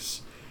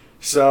is.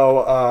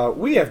 So,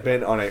 we have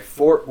been on a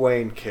Fort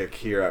Wayne kick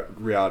here at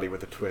Reality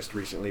with a Twist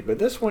recently, but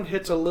this one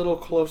hits a little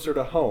closer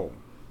to home.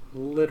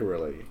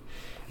 Literally.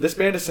 This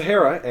band is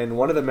Sahara, and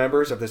one of the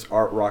members of this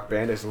art rock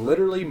band is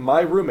literally my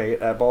roommate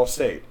at Ball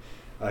State.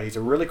 He's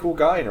a really cool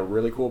guy and a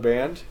really cool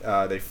band.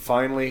 They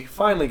finally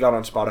got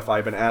on Spotify.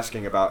 I've been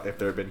asking about if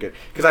they've been good,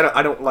 because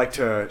I don't like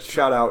to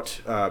shout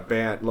out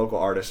local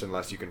artists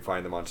unless you can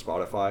find them on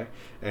Spotify.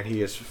 And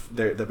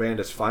the band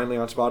is finally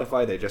on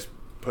Spotify. They just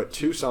put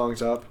 2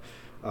 songs up.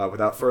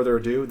 Without further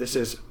ado, this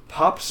is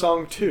Pop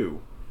Song 2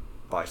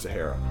 by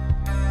Sahara.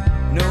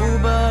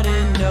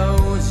 Nobody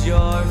knows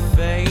your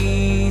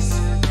face,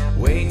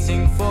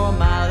 waiting for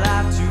my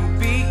life to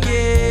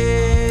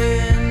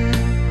begin.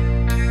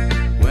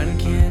 When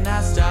can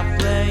I stop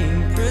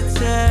playing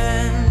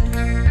pretend?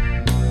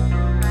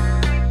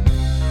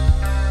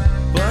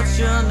 But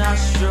you're not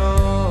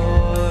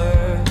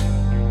sure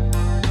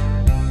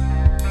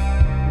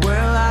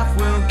where life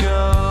will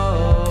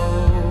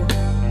go,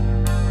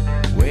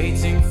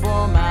 waiting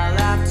for my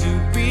life to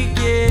begin.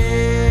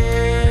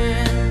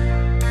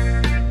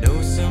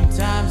 No,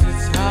 sometimes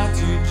it's hard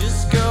to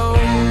just go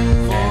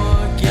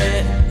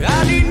forget.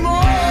 I need more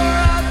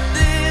of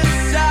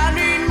this, I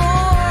need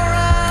more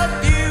of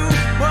you.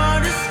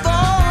 What is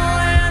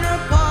falling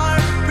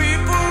apart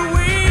before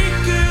we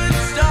could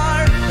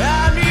start?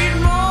 I need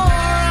more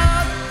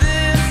of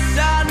this,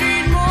 I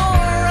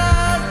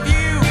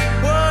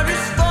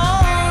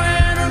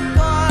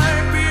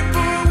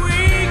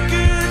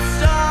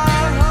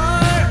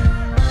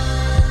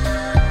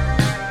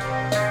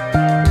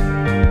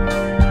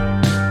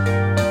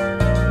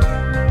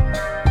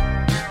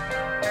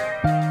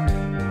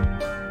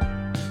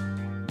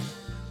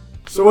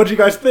So what do you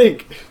guys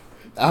think?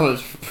 That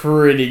was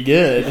pretty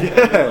good.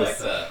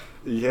 Yes. I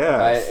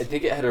Yes.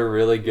 think it had a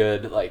really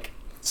good, like,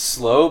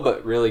 slow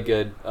but really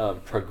good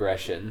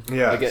progression.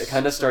 Yes. Like, it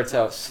kind of starts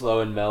out slow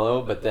and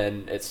mellow, but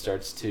then it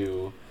starts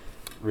to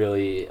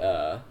really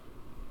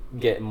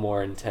get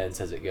more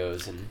intense as it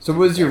goes. And So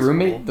was your that's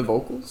roommate cool. the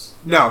vocals?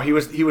 No, he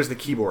was the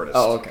keyboardist.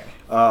 Oh, okay.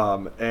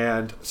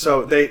 And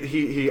so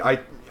I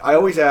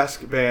always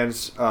ask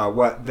bands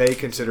what they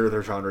consider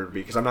their genre to be,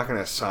 because I'm not going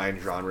to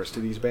assign genres to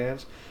these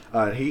bands.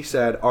 He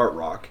said art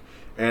rock,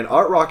 and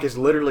art rock is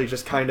literally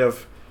just kind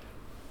of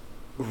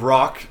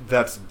rock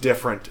that's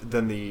different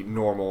than the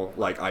normal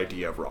like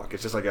idea of rock.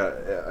 It's just like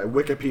a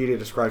Wikipedia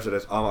describes it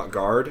as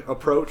avant-garde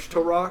approach to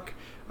rock,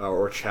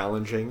 or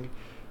challenging.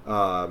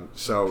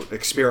 So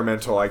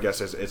experimental, I guess,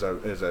 is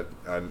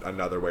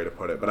another way to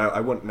put it. But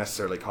I wouldn't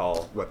necessarily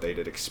call what they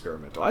did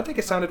experimental. I think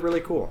it sounded really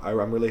cool.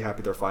 I'm really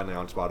happy they're finally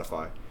on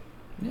Spotify.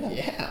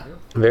 Yeah.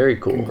 Very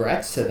cool.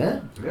 Congrats to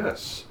them.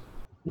 Yes.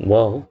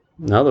 Well,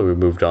 now that we've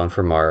moved on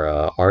from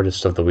our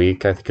artist of the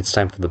week, I think it's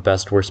time for the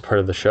best worst part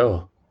of the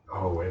show.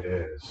 Oh, it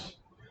is.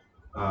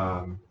 You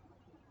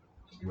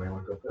might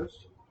want to go first.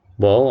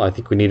 Well, I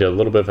think we need a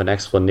little bit of an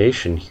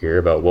explanation here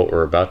about what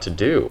we're about to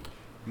do.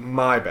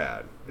 My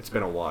bad. It's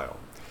been a while.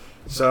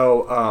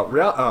 So,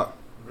 Reality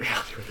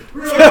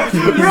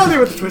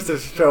with the Twisted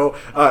show.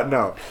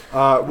 No.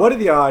 What are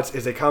the odds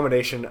is a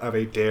combination of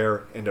a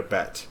dare and a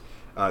bet.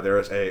 There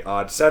is a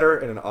odds setter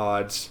and an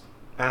odds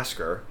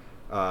asker.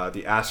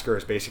 The asker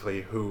is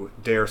basically who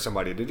dares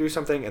somebody to do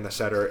something, and the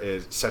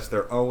setter sets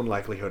their own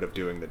likelihood of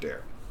doing the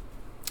dare.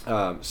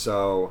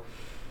 So,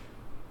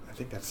 I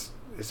think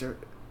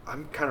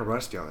I'm kind of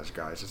rusty on this,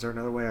 guys. Is there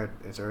another way?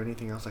 Is there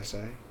anything else I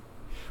say?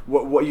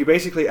 What you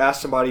basically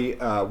ask somebody,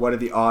 what are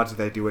the odds that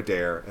they do a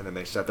dare, and then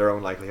they set their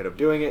own likelihood of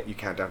doing it. You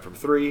count down from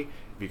 3. If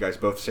you guys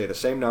both say the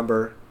same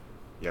number,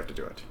 you have to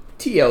do it.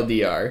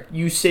 TLDR.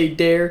 You say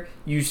dare,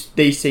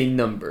 they say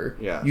number.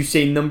 Yes. You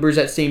say numbers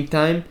at same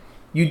time,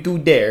 you do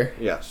dare.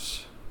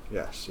 Yes.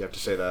 Yes. You have to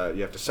say that.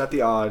 You have to set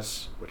the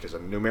odds, which is a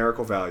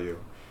numerical value,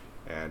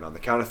 and on the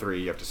count of 3,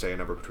 you have to say a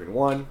number between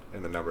 1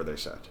 and the number they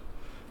set.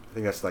 I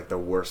think that's like the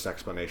worst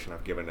explanation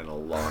I've given in a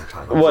long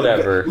time.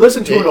 Whatever.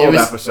 Listen to an old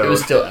episode. It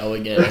was still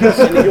elegant.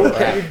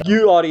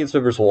 You audience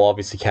members will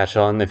obviously catch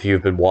on if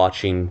you've been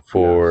watching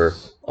for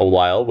a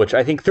while, which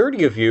I think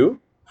 30 of you,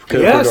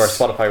 according to our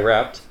Spotify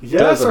Wrapped, Yes,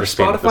 does our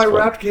understand at this Spotify point.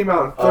 Wrapped came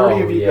out, and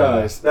 30 of you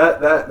guys.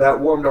 That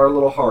warmed our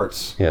little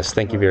hearts. Yes,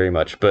 thank you very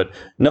much. But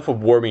enough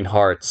of warming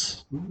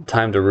hearts.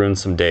 Time to ruin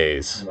some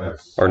days.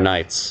 Or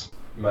nights.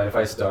 Mind if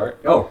I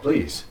start? Oh,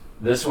 please.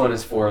 This one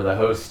is for the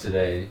host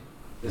today,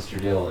 Mr.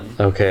 Dylan.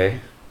 Okay.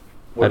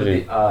 What are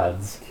the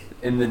odds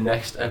in the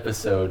next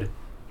episode?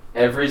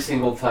 Every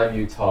single time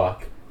you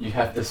talk, you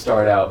have to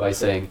start out by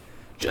saying,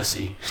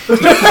 Jesse. Dude,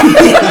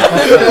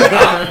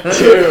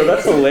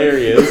 that's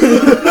hilarious.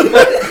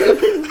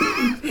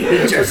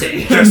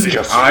 Jesse.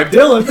 I'm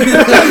Dylan.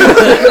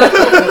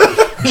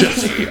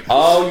 Jesse.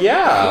 Oh,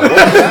 yeah.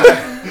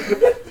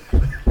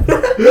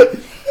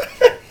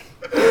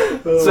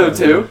 So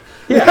 2?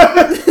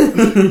 Yeah.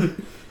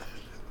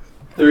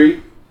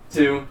 3,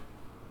 2.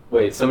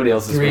 Wait, somebody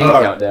else is reading the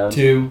countdown.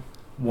 2,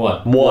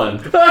 1.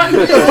 1.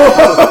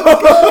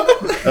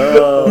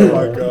 Oh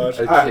my gosh.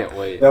 I can't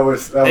wait. That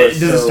was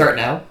Does it start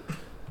now?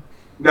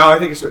 No, I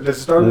think does it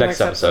start in the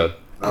Next episode.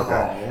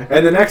 Okay.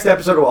 And the next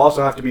episode will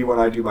also have to be when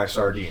I do my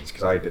sardines,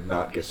 because I did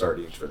not get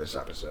sardines for this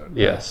episode.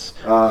 Yes.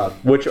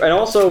 And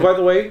also, by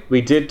the way,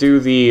 we did do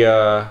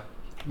the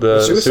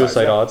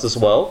suicide odds as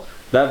well.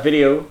 That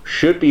video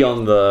should be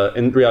on the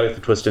Reality with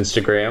the Twist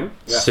Instagram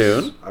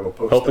soon. I will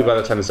post Hopefully that. by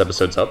the time this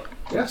episode's up.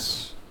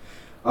 Yes.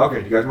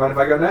 Okay, do you guys mind if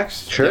I go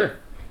next? Sure.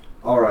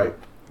 Alright.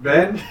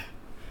 Ben,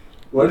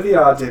 what are the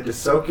odds you have to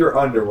soak your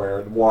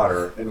underwear in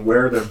water and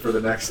wear them for the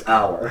next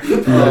hour?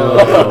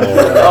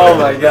 Oh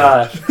my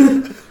gosh.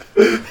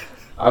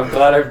 I'm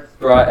glad I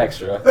brought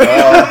extra.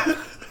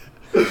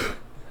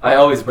 I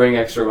always bring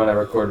extra when I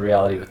record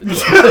Reality with the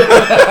Twist.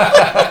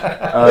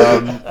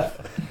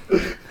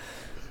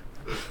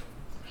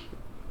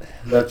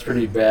 That's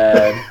pretty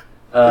bad.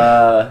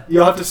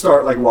 You'll have to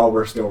start like while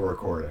we're still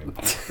recording.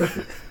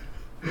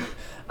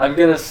 I'm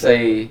gonna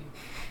say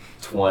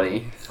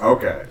 20.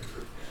 Okay.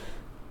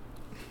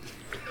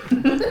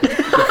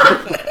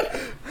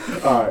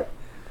 Alright.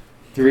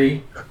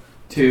 3,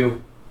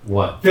 2,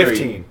 1.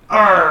 15.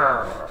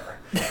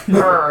 Did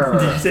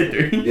you say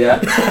 3? Yeah.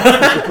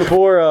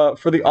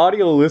 For the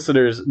audio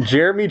listeners,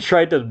 Jeremy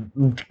tried to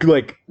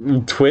like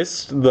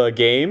twist the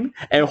game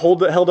and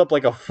held up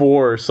like a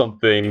 4 or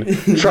something,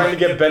 trying to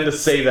get Ben to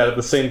say that at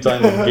the same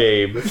time as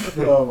Gabe.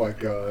 Oh my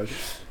gosh.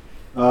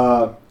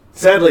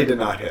 Sadly, did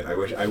not hit. I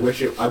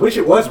wish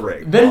it was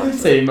rigged. Ben didn't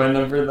say my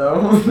number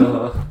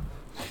though.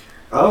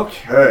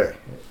 Okay.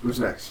 Who's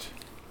next?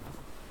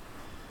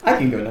 I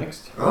can go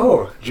next.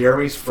 Oh,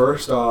 Jeremy's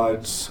first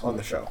odds on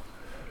the show.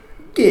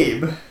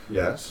 Gabe,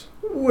 Yes.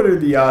 what are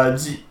the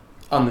odds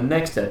on the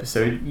next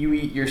episode you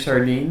eat your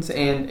sardines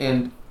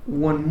and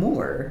one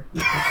more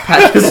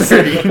pack of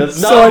sardines?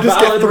 That's not So I just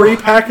valid. get 3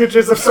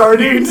 packages of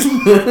sardines.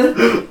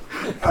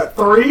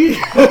 3.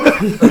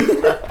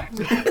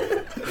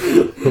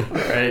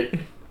 Alright.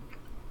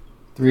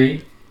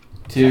 3,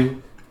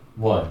 2,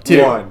 1.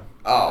 2. 1.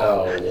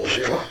 Oh.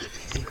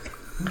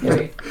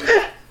 Okay.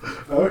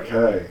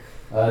 Okay.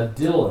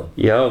 Dylan,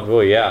 Yeah,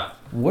 boy, yeah.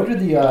 what are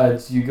the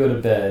odds you go to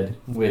bed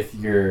with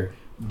your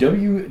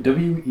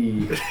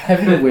WWE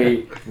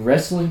Heavyweight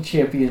Wrestling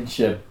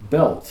Championship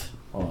belt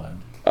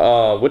on?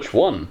 Which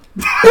one?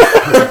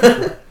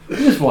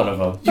 Just one of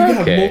them. You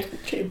got Okay. multiple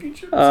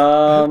championships?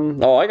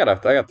 Oh, I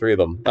got 3 of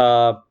them.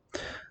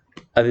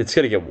 It's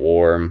gonna get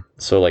warm,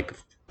 so like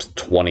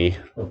 20.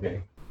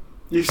 Okay.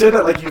 You said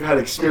that like you've had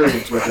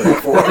experience with it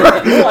before.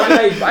 Well,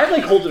 I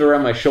like hold it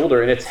around my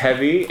shoulder, and it's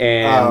heavy,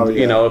 and Oh,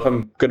 yeah. you know, if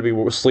I'm gonna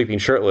be sleeping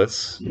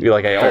shirtless,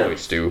 like I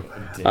always do,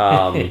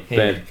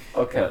 then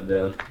I'll count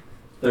down.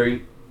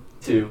 3,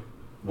 2,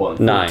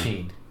 1. 9.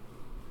 14.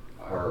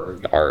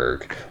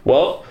 Arg.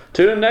 Well,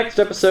 tune in next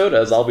episode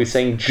as I'll be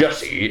saying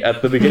Jesse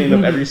at the beginning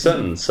of every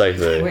sentence I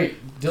say.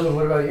 Wait, Dylan,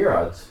 what about your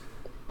odds?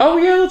 Oh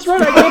yeah, that's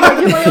right.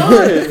 I get my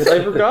odds.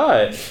 I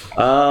forgot.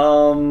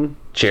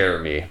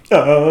 Jeremy.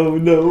 Oh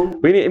no.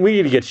 We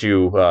need to get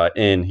you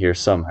in here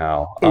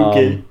somehow.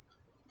 Okay.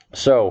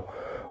 So,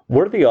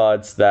 what are the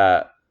odds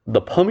that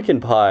the pumpkin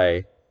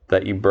pie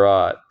that you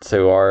brought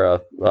to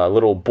our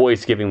little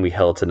boys' giving we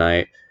held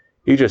tonight,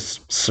 you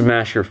just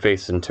smash your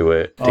face into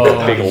it, take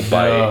a big old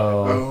bite?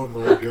 Oh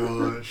my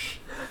gosh.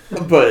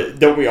 But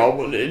don't we all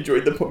want to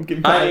enjoy the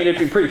pumpkin pie? I mean, it'd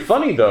be pretty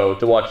funny though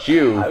to watch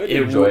you. I would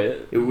enjoy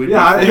it. It would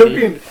Yeah, be it would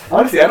funny. be.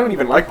 Honestly, I don't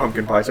even like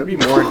pumpkin pie, so it'd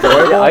be more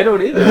enjoyable. Yeah, I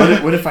don't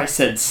either. What if I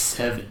said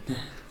 7?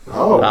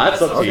 Oh,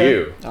 That's up to okay.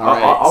 you.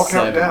 Alright, I'll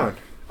count 7. down.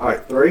 All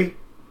right, 3,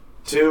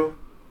 2,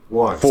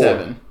 1. 4.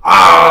 7.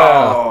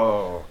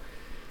 Oh.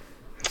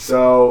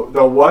 So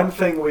the one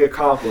thing we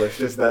accomplished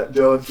is that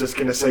Dylan's just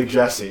gonna say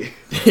Jesse.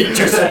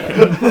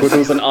 Which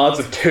was an odds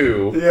of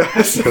 2.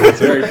 Yes. Because it's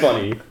very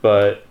funny,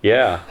 but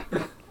yeah.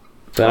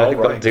 Then I think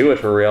that'll Alright. do it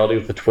for Reality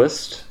with a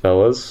Twist,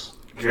 fellas.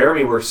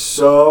 Jeremy, we're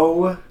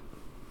so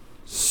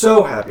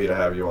happy to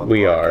have you on the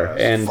We are, podcast.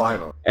 and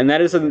Finally. and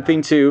that is the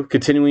thing too.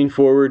 Continuing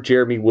forward,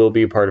 Jeremy will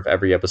be a part of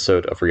every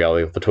episode of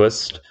Reality with a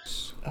Twist.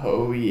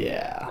 Oh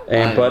yeah.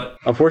 And but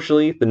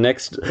unfortunately, the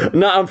next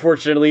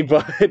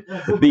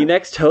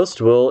host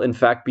will in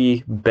fact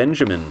be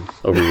Benjamin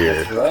over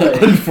here.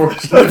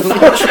 Unfortunately.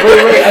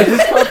 Wait, I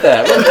just caught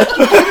that.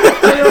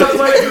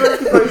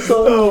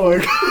 Oh my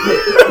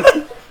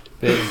god.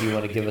 Ben, do you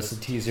want to give us a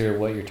teaser of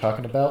what you're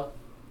talking about?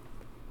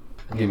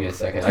 Give me a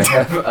second. I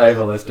have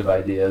a list of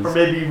ideas. Or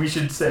maybe we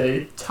should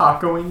say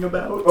tacoing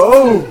about.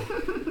 Oh.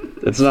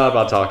 It's not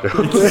about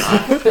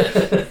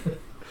tacos.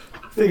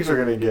 Things are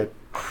gonna get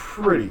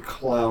pretty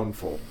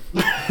clownful.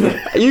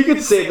 You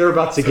could say they're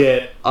about to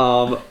get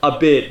a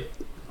bit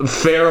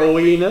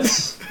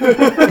pharaohiness.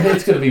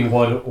 It's going to be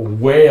one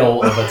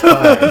whale of a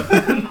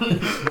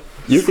time.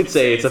 You could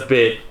say it's a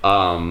bit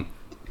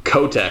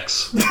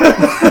Kotex.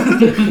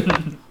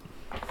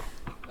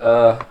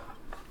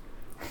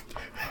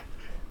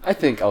 I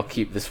think I'll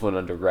keep this one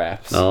under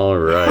wraps. All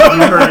right.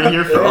 You heard it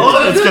here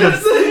first. It's gonna.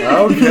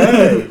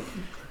 Okay.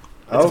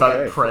 It's about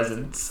Okay.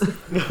 presents.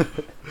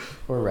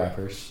 We're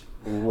rappers.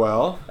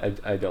 Well,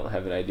 I don't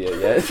have an idea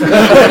yet.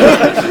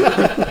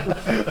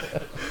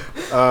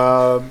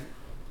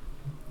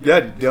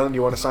 yeah, Dylan,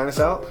 you want to sign us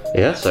out?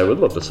 Yes, I would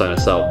love to sign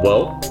us out.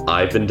 Well,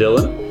 I've been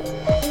Dylan.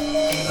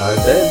 I'm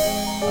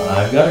Ben.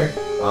 I'm Gunner.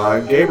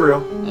 I'm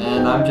Gabriel.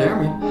 And I'm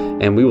Jeremy.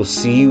 And we will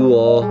see you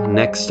all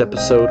next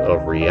episode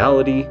of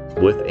Reality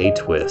with a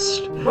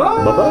Twist.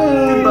 Bye.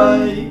 Bye-bye.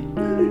 Bye.